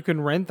know that you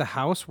can rent the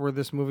house where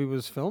this movie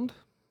was filmed?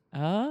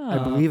 Oh, I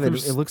believe it.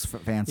 through It looks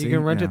fancy. You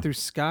can rent yeah. it through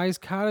Sky's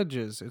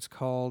Cottages. It's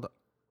called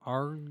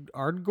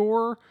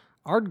Ardgore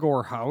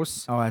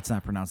House. Oh, it's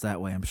not pronounced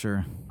that way. I'm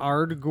sure.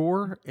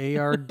 Ardgore,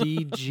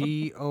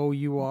 Ardgour.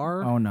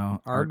 Oh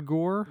no,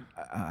 Ardgore.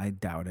 I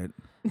doubt it.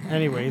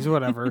 Anyways,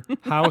 whatever.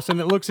 House, and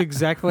it looks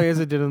exactly as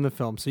it did in the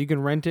film. So you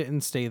can rent it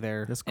and stay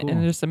there. That's cool.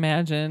 and just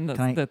imagine Can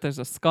I- that there's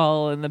a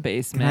skull in the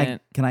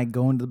basement. Can I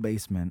go into the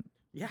basement?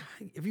 Yeah,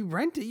 if you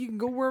rent it, you can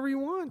go wherever you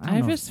want. I don't I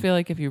know. just feel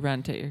like if you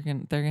rent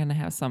it, they're gonna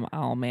have some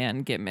owl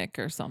man gimmick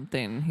or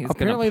something. He's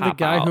Apparently, gonna the pop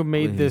guy out. who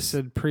made this Please.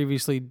 had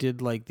previously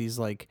did like these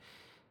like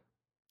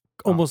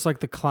almost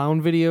like the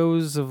clown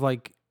videos of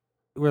like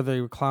where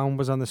the clown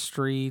was on the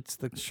streets.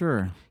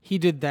 Sure. He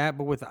did that,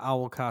 but with the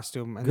owl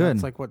costume, and Good.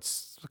 that's like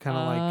what's kind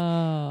of like.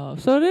 Oh,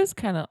 so it is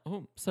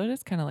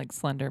kind of like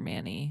Slender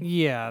Manny.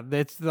 Yeah,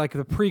 that's like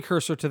the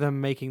precursor to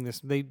them making this.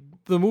 The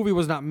movie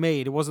was not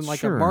made. It wasn't like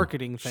Sure, a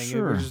marketing thing.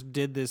 sure. It just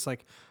did this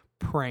like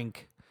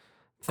prank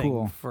thing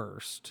Cool.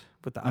 first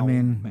with the I owl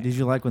mean, man. did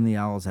you like when the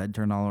owl's head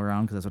turned all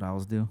around? Because that's what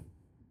owls do.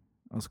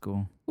 That was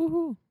cool.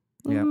 Woohoo!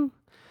 Yeah. Woo.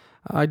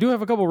 I do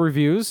have a couple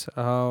reviews.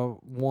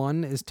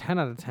 One is 10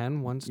 out of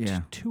 10. One's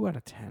Yeah. 2 out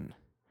of 10.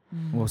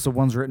 Well, so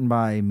one's written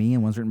by me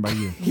and one's written by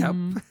you. Yep.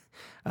 Mhm.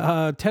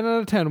 10 out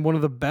of 10. One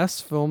of the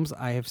best films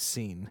I have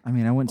seen. I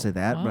mean, I wouldn't say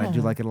that, but I do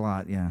Wow. like it a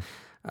lot. Yeah.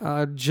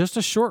 Just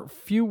a short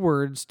few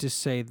words to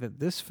say that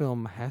this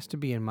film has to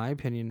be, in my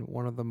opinion,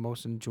 one of the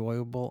most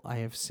enjoyable I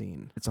have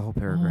seen. It's a whole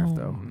paragraph, Oh,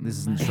 though. This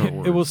isn't man. short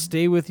words. It will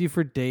stay with you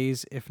for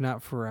days, if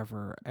not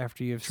forever,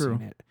 after you've True.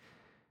 seen it.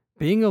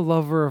 Being a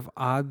lover of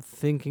odd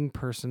thinking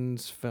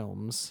persons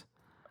films,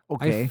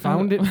 Okay. I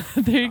found it.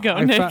 There you go,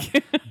 I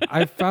Nick.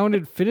 I found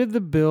it fitted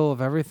the bill of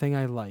everything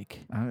I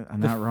like. I'm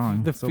not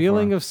wrong. The so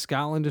feeling far. of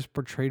Scotland is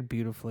portrayed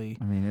beautifully.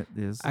 I mean, it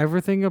is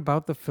Everything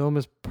about the film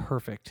is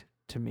perfect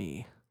to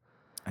me.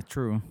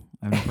 true.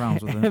 I have no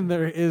problems with it. And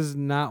there is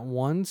not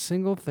one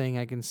single thing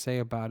I can say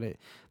about it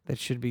that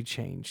should be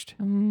changed.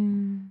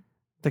 Mm.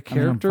 The I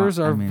mean, I'm characters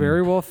fi- I are mean,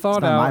 very well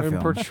thought not my out and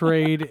film.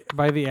 portrayed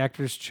by the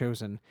actors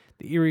chosen.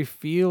 The eerie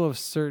feel of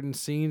certain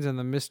scenes and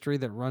the mystery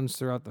that runs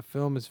throughout the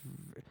film is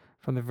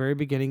from the very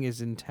beginning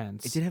is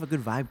intense. It did have a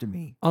good vibe to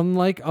me.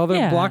 Unlike other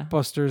Yeah.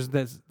 blockbusters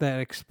that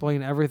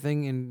explain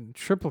everything in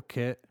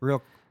triplicate.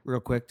 Real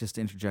quick, just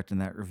to interject in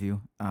that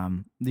review.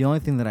 The only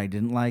thing that I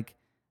didn't like,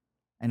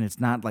 and it's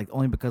not like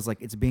only because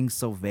like it's being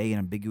so vague and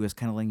ambiguous,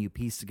 kind of letting you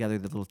piece together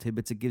the little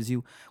tidbits it gives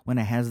you when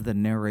it has the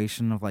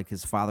narration of like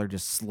his father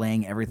just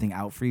slaying everything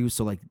out for you.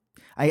 So like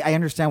I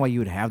understand why you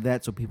would have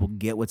that so people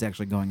get what's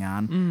actually going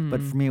on.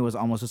 But for me, it was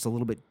almost just a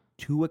little bit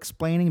too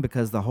explaining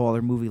because the whole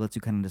other movie lets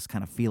you kind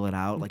of feel it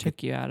out, like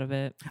Took you out of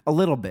it. a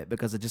little bit,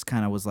 because it just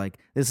kind of was like,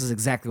 this is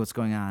exactly what's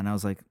going on. And I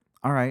was like,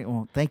 all right,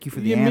 well, thank you for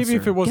the Yeah, answer. maybe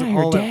if it wasn't Yeah,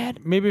 your all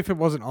dad. maybe if it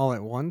wasn't all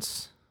at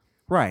once.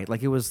 Right,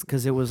 like it was,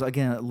 because it was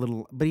again a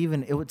little, but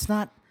even it's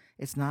not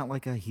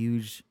like a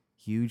huge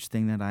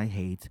thing that I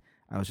hate.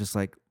 I was just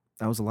like,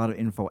 that was a lot of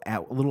info,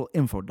 a little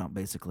info dump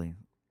basically,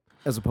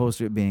 as opposed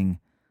to it being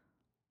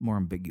more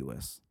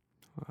ambiguous.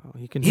 Wow,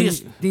 he He continues.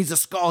 just needs a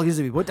skull. He needs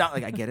to be put down.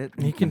 Like I get it.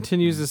 He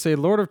continues to say,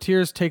 Lord of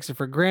Tears takes it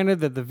for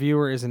granted that the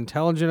viewer is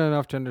intelligent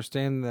enough to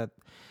understand that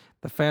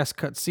the fast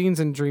cut scenes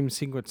and dream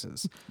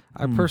sequences.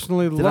 I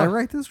personally Did I love.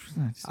 write this?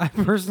 I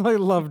personally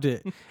loved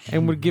it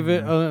and would give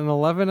it an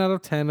 11 out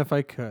of 10 if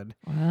I could.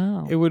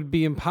 Wow. It would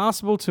be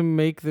impossible to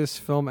make this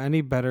film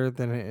any better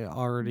than it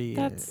already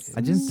That's-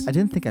 is. I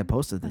didn't think I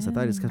posted this. I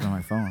thought I just kept it on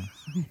my phone.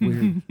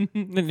 Weird.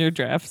 In your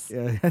drafts.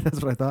 Yeah,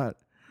 that's what I thought.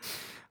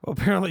 Well,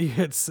 apparently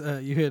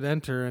you hit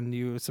enter and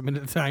you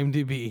submitted to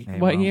IMDb. Hey,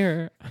 What well,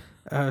 year?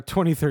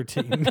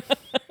 2013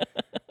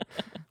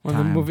 when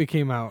the Time. movie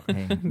came out.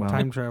 Hey, well,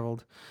 Time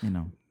traveled. you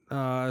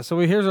know. So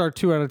here's our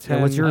 2 out of 10.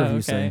 Yeah, what's your Oh, review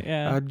okay, say?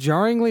 yeah.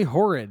 Jarringly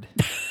horrid.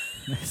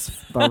 It's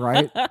about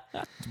right.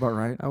 It's about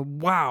right.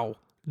 Wow.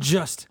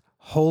 Just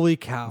Holy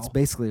cow! It's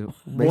basically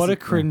What a yeah,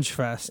 cringe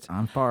fest.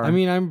 on par. I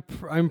mean,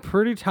 I'm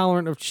pretty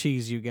tolerant of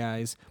cheese, you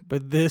guys,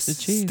 but this The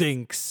cheese.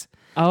 stinks.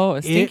 Oh,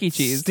 stinky It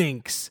cheese.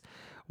 stinks.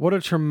 What a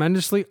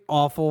tremendously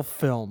awful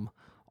film.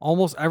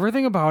 Almost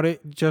everything about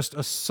it just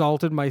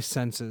assaulted my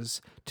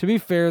senses. To be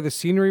fair, the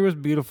scenery was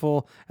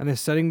beautiful and the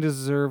setting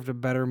deserved a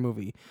better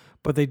movie,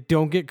 but they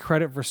don't get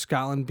credit for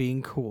Scotland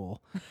being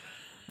cool.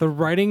 The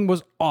writing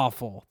was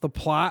awful, the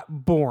plot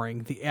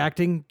boring, the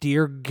acting,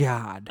 dear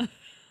God.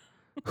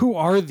 Who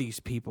are these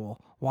people?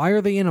 Why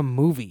are they in a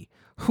movie?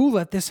 Who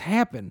let this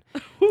happen?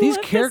 These let this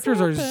characters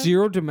are happen?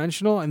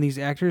 zero-dimensional and these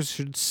actors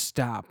should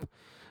stop.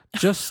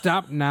 Just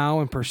stop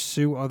now and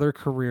pursue other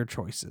career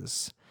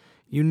choices.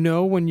 You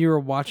know when you're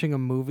watching a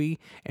movie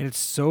and it's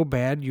so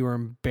bad you're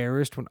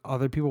embarrassed when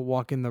other people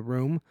walk in the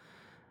room?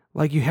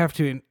 Like you have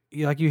to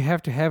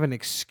have an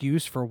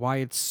excuse for why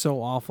it's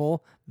so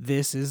awful.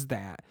 This is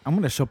that. I'm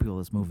going to show people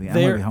this movie. I'm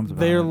going to be pumped about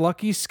They're it.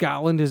 lucky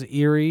Scotland is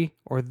eerie,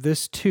 or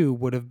this too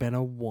would have been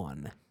a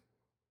 1.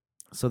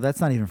 So that's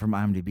not even from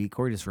IMDb.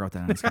 Corey just wrote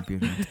that on his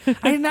computer.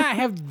 I did not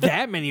have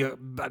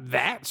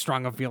that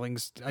strong of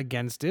feelings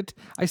against it.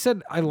 I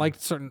said I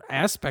liked certain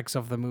aspects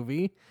of the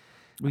movie.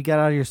 We got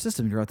out of your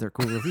system. You're out there.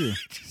 Cool review.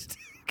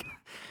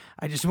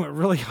 I just went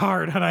really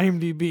hard on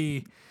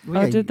IMDb.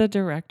 Oh, did the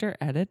director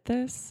edit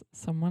this?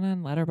 Someone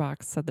on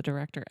Letterboxd said the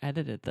director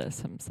edited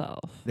this himself.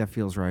 That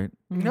feels right.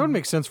 That would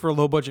make sense for a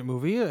low budget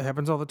movie. It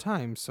happens all the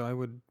time. So I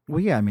would. Well,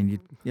 yeah. I mean,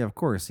 yeah, of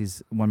course.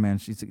 He's one man.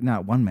 She's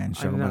not one man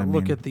show. I did but not I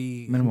look mean, at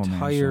the minimal man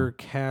entire show.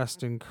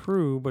 cast and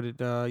crew, but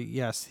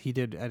yes, he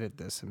did edit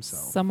this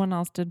himself. Someone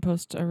else did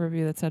post a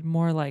review that said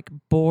more like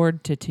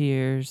bored to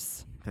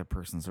tears. That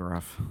person's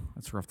rough.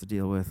 That's rough to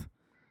deal with.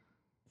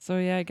 So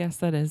yeah, I guess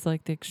that is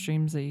like the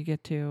extremes that you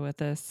get to with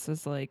this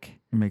is like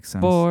It makes sense.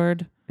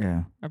 bored,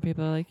 Yeah. or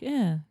people are like,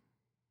 yeah,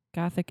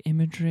 gothic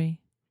imagery.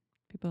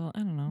 People, I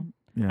don't know.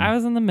 Yeah. I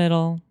was in the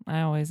middle.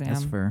 I always am.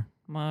 That's fair.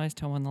 I'm always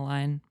towing the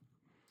line.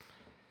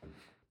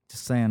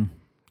 Just saying.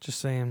 Just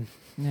saying,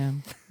 Yeah.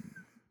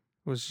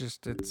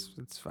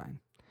 it's fine.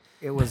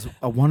 It was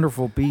a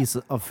wonderful piece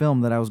of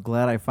film that I was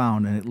glad I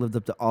found, and it lived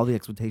up to all the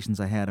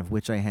expectations I had, of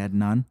which I had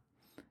none,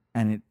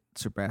 and it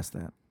surpassed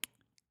that.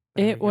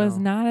 There It we was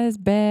go. not as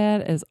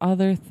bad as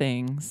other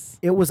things.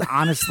 It was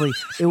honestly,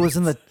 it was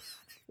in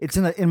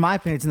my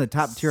opinion, it's in the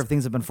top tier of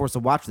things I've been forced to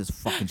watch this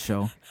fucking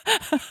show.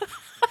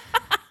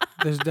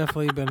 There's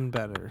definitely been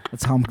better.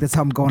 That's how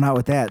I'm going out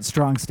with that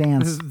strong This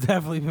stance. has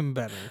definitely been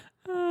better.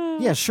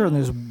 Yeah, sure. And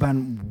there's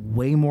been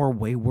way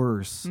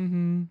worse.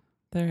 Mm-hmm.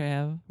 There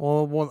have.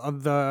 Well,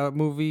 the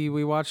movie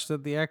we watched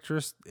that the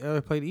actress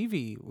played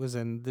Evie was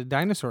in, The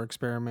Dinosaur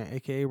Experiment,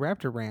 aka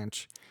Raptor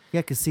Ranch,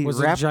 Yeah, because see, was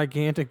a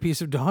gigantic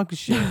piece of dog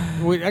shit.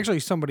 Wait, actually,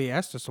 somebody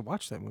asked us to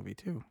watch that movie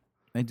too.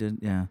 they did.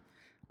 Yeah,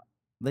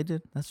 they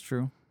did. That's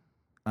true.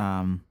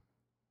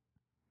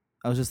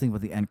 I was just thinking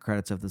about the end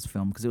credits of this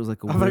film because it was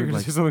like a I thought you were weird, going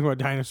like, to say something about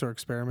Dinosaur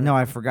Experiment. no,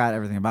 I forgot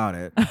everything about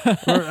it.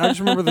 I just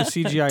remember the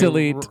CGI.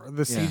 Delete.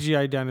 The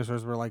CGI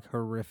dinosaurs were like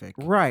horrific.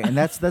 Right, and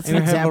that's And an it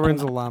had example.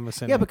 Lorenzo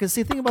Lamas in Yeah, it. because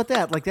see, think about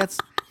that. Like that's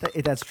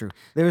true.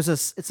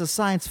 It's a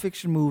science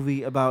fiction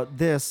movie about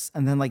this,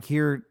 and then like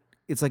here,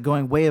 it's like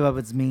going way above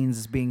its means,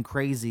 it's being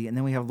crazy, and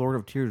then we have Lord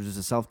of Tears, which is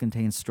a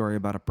self-contained story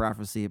about a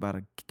prophecy about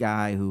a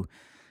guy who,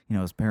 you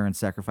know, his parents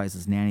sacrificed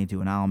his nanny to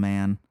an owl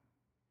man,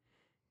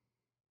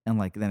 and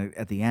like then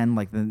at the end,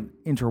 like then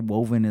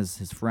interwoven is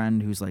his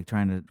friend who's like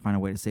trying to find a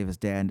way to save his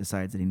dad and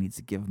decides that he needs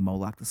to give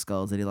Moloch the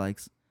skulls that he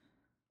likes,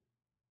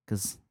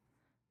 because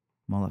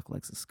Moloch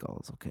likes his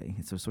skulls. Okay,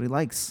 it's just what he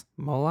likes.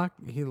 Moloch,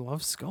 he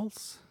loves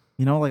skulls.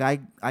 You know,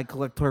 like I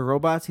collect toy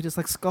robots. He just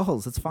likes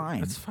skulls. It's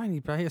fine. It's fine. He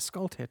probably has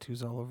skull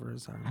tattoos all over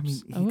his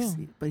arms. I mean,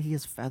 Oh. but he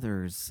has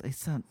feathers.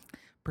 It's not.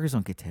 Birds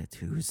don't get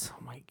tattoos.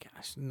 oh my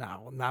gosh,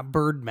 no, not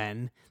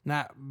Birdman,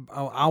 not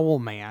Owl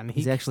Man.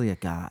 He's actually a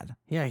god.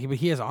 But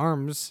he has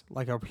arms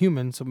like a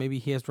human, so maybe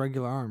he has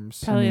regular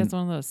arms. Probably mean- has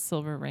one of those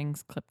silver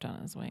rings clipped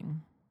on his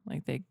wing.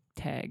 Like they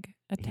tag.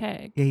 A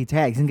tag. Yeah, he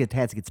tags. He doesn't get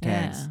tats. He gets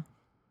tags.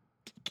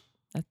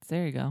 Yeah.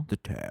 There you go. The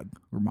tag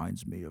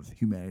reminds me of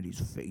humanity's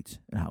fate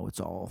and how it's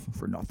all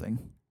for nothing.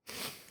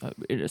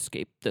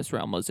 This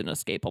realm was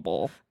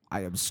inescapable.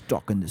 I am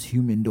stuck in this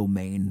human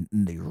domain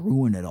and they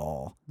ruin it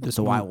all.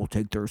 So I will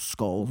take their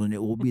skulls and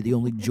it will be the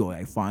only joy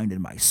I find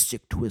in my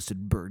sick,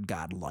 twisted bird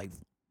god life.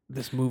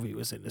 This movie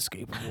was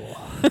inescapable.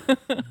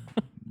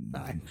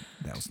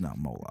 That was not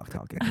Moloch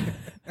talking.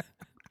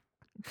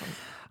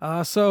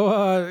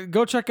 So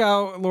go check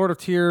out Lord of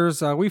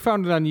Tears. We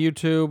found it on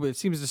YouTube. It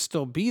seems to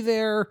still be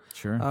there,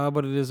 Sure.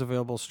 but it is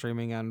available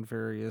streaming on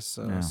various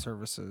Yeah.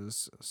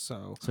 services.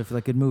 So, So if you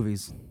like good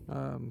movies,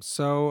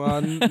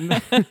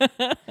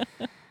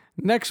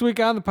 next week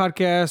on the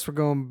podcast, we're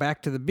going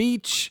back to the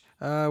beach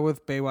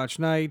with Baywatch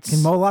Nights.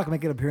 can Moloch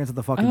make an appearance at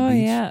the fucking Oh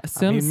beach? yeah.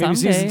 I mean, maybe someday.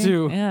 season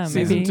 2. Yeah,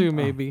 season maybe. 2,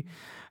 maybe.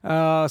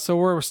 So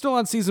we're still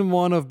on season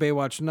 1 of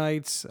Baywatch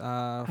Nights.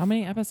 How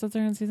many episodes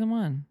are in season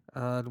 1?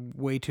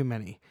 Way too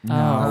many. No,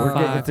 Oh, we're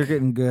fuck. they're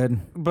getting good.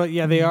 But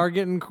yeah, they are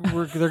getting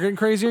they're getting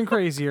crazier and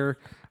crazier.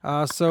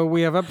 So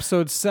we have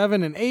episode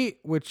 7 and 8,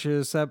 which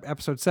is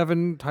episode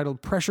 7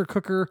 titled Pressure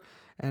Cooker,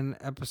 and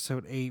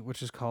episode 8,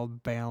 which is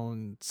called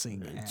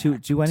Balancing Act.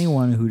 To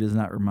anyone who does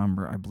not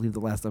remember, I believe the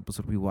last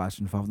episode we watched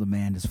involved a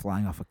man just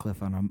flying off a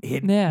cliff on a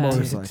Yeah.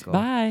 motorcycle.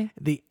 Bye.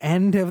 The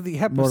end of the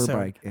episode,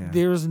 Motorbike, yeah.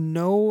 there's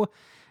no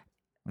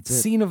That's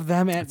it. scene of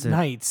them at That's it.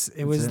 nights. It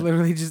That's was it.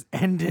 literally just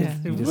ended. Yeah.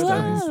 It He was just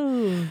dies.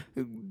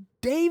 Whoa.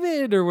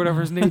 David or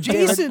whatever his name is.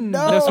 David, Jason.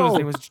 no! That's what his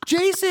name was.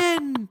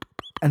 Jason.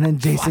 And then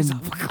Flies Jason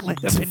off a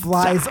cliff and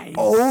flies dies.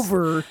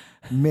 over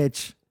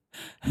Mitch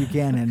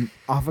Buchanan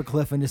off a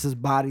cliff, and just his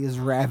body is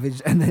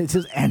ravaged, and then it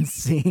just ends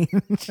scene.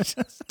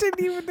 Just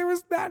didn't even. There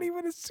was not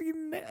even a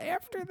scene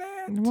after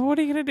that. Well, what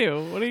are you gonna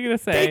do? What are you gonna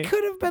say? They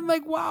could have been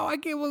like, "Wow, I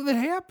can't believe that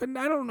happened."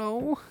 I don't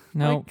know.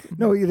 No. Like,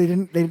 No, they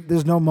didn't.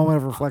 There's no moment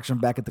of reflection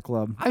back at the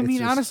club. I It's mean,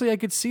 just- honestly, I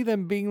could see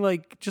them being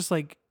like, just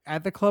like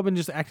at the club and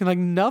just acting like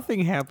nothing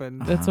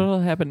happened. That's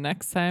what'll happen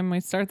next time we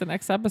start the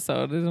next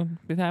episode.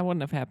 That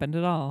wouldn't have happened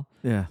at all.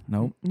 yeah,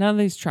 nope. None of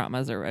these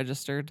traumas are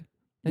registered.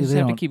 They Yeah, just they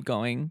have to don't. keep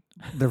going.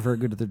 They're very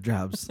good at their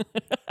jobs.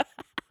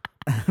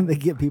 They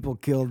get people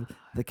killed.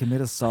 They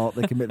commit assault.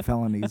 They commit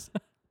felonies.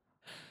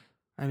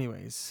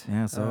 Anyways,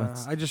 Yeah, so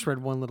it's- I just read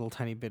one little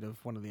tiny bit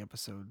of one of the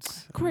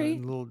episodes. Great.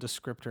 A little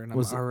descriptor, and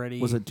Was I'm already.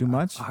 was it too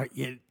much?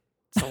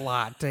 It's a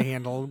lot to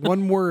handle.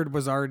 One word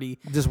was already.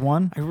 Just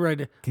one? I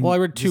read. Can Well, I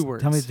you read two just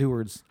words. Tell me 2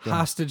 words. Go.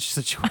 Hostage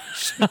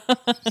situation.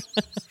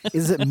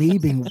 Is it me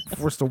being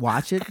forced to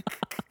watch it?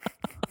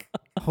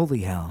 Holy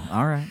hell!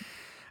 All right.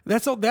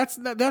 That's all. That's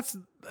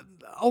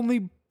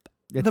only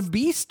the It's-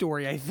 B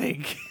story, I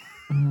think.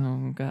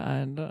 Oh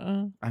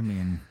God. I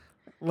mean,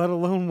 Let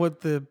alone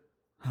what the.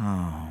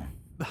 oh.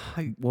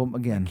 I, Well,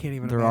 again, can't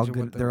even they're all imagine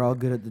good. what the- They're all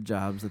good at the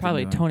jobs. That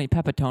Probably they're Tony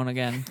Pepitone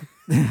again.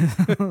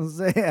 doing.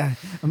 So, yeah.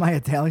 Am I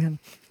Italian?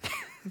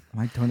 Am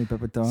I Tony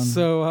Pepitone?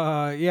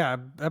 So yeah,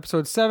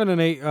 episode 7 and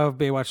 8 of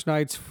Baywatch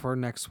Nights for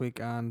next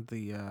week on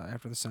the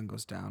After the Sun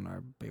Goes Down,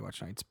 our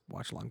Baywatch Nights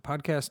watch along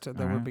podcast that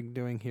we'll Alright. be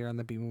doing here on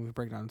the B Movie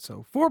Breakdown.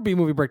 So for B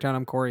Movie Breakdown,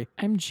 I'm Corey.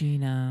 I'm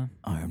Gina.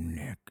 I'm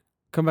Nick.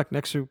 Come back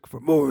next week for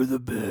more of the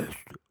best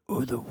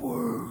or the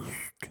worst.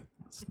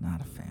 It's not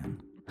a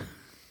fan.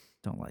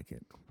 Don't like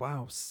it.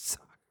 Wow,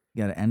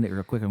 You got to end it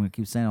real quick. I'm gonna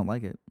keep saying I don't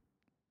like it.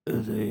 the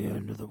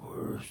end of the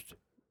worst.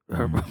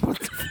 What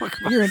the fuck?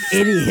 You're an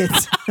idiot.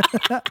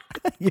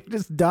 You're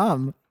just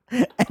dumb.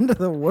 End of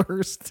the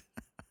worst.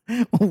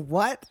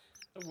 What?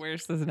 The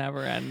worst is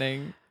never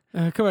ending.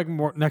 Come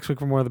back next week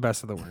for more of the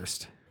best of the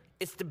worst.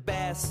 It's the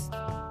best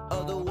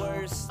of the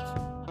worst.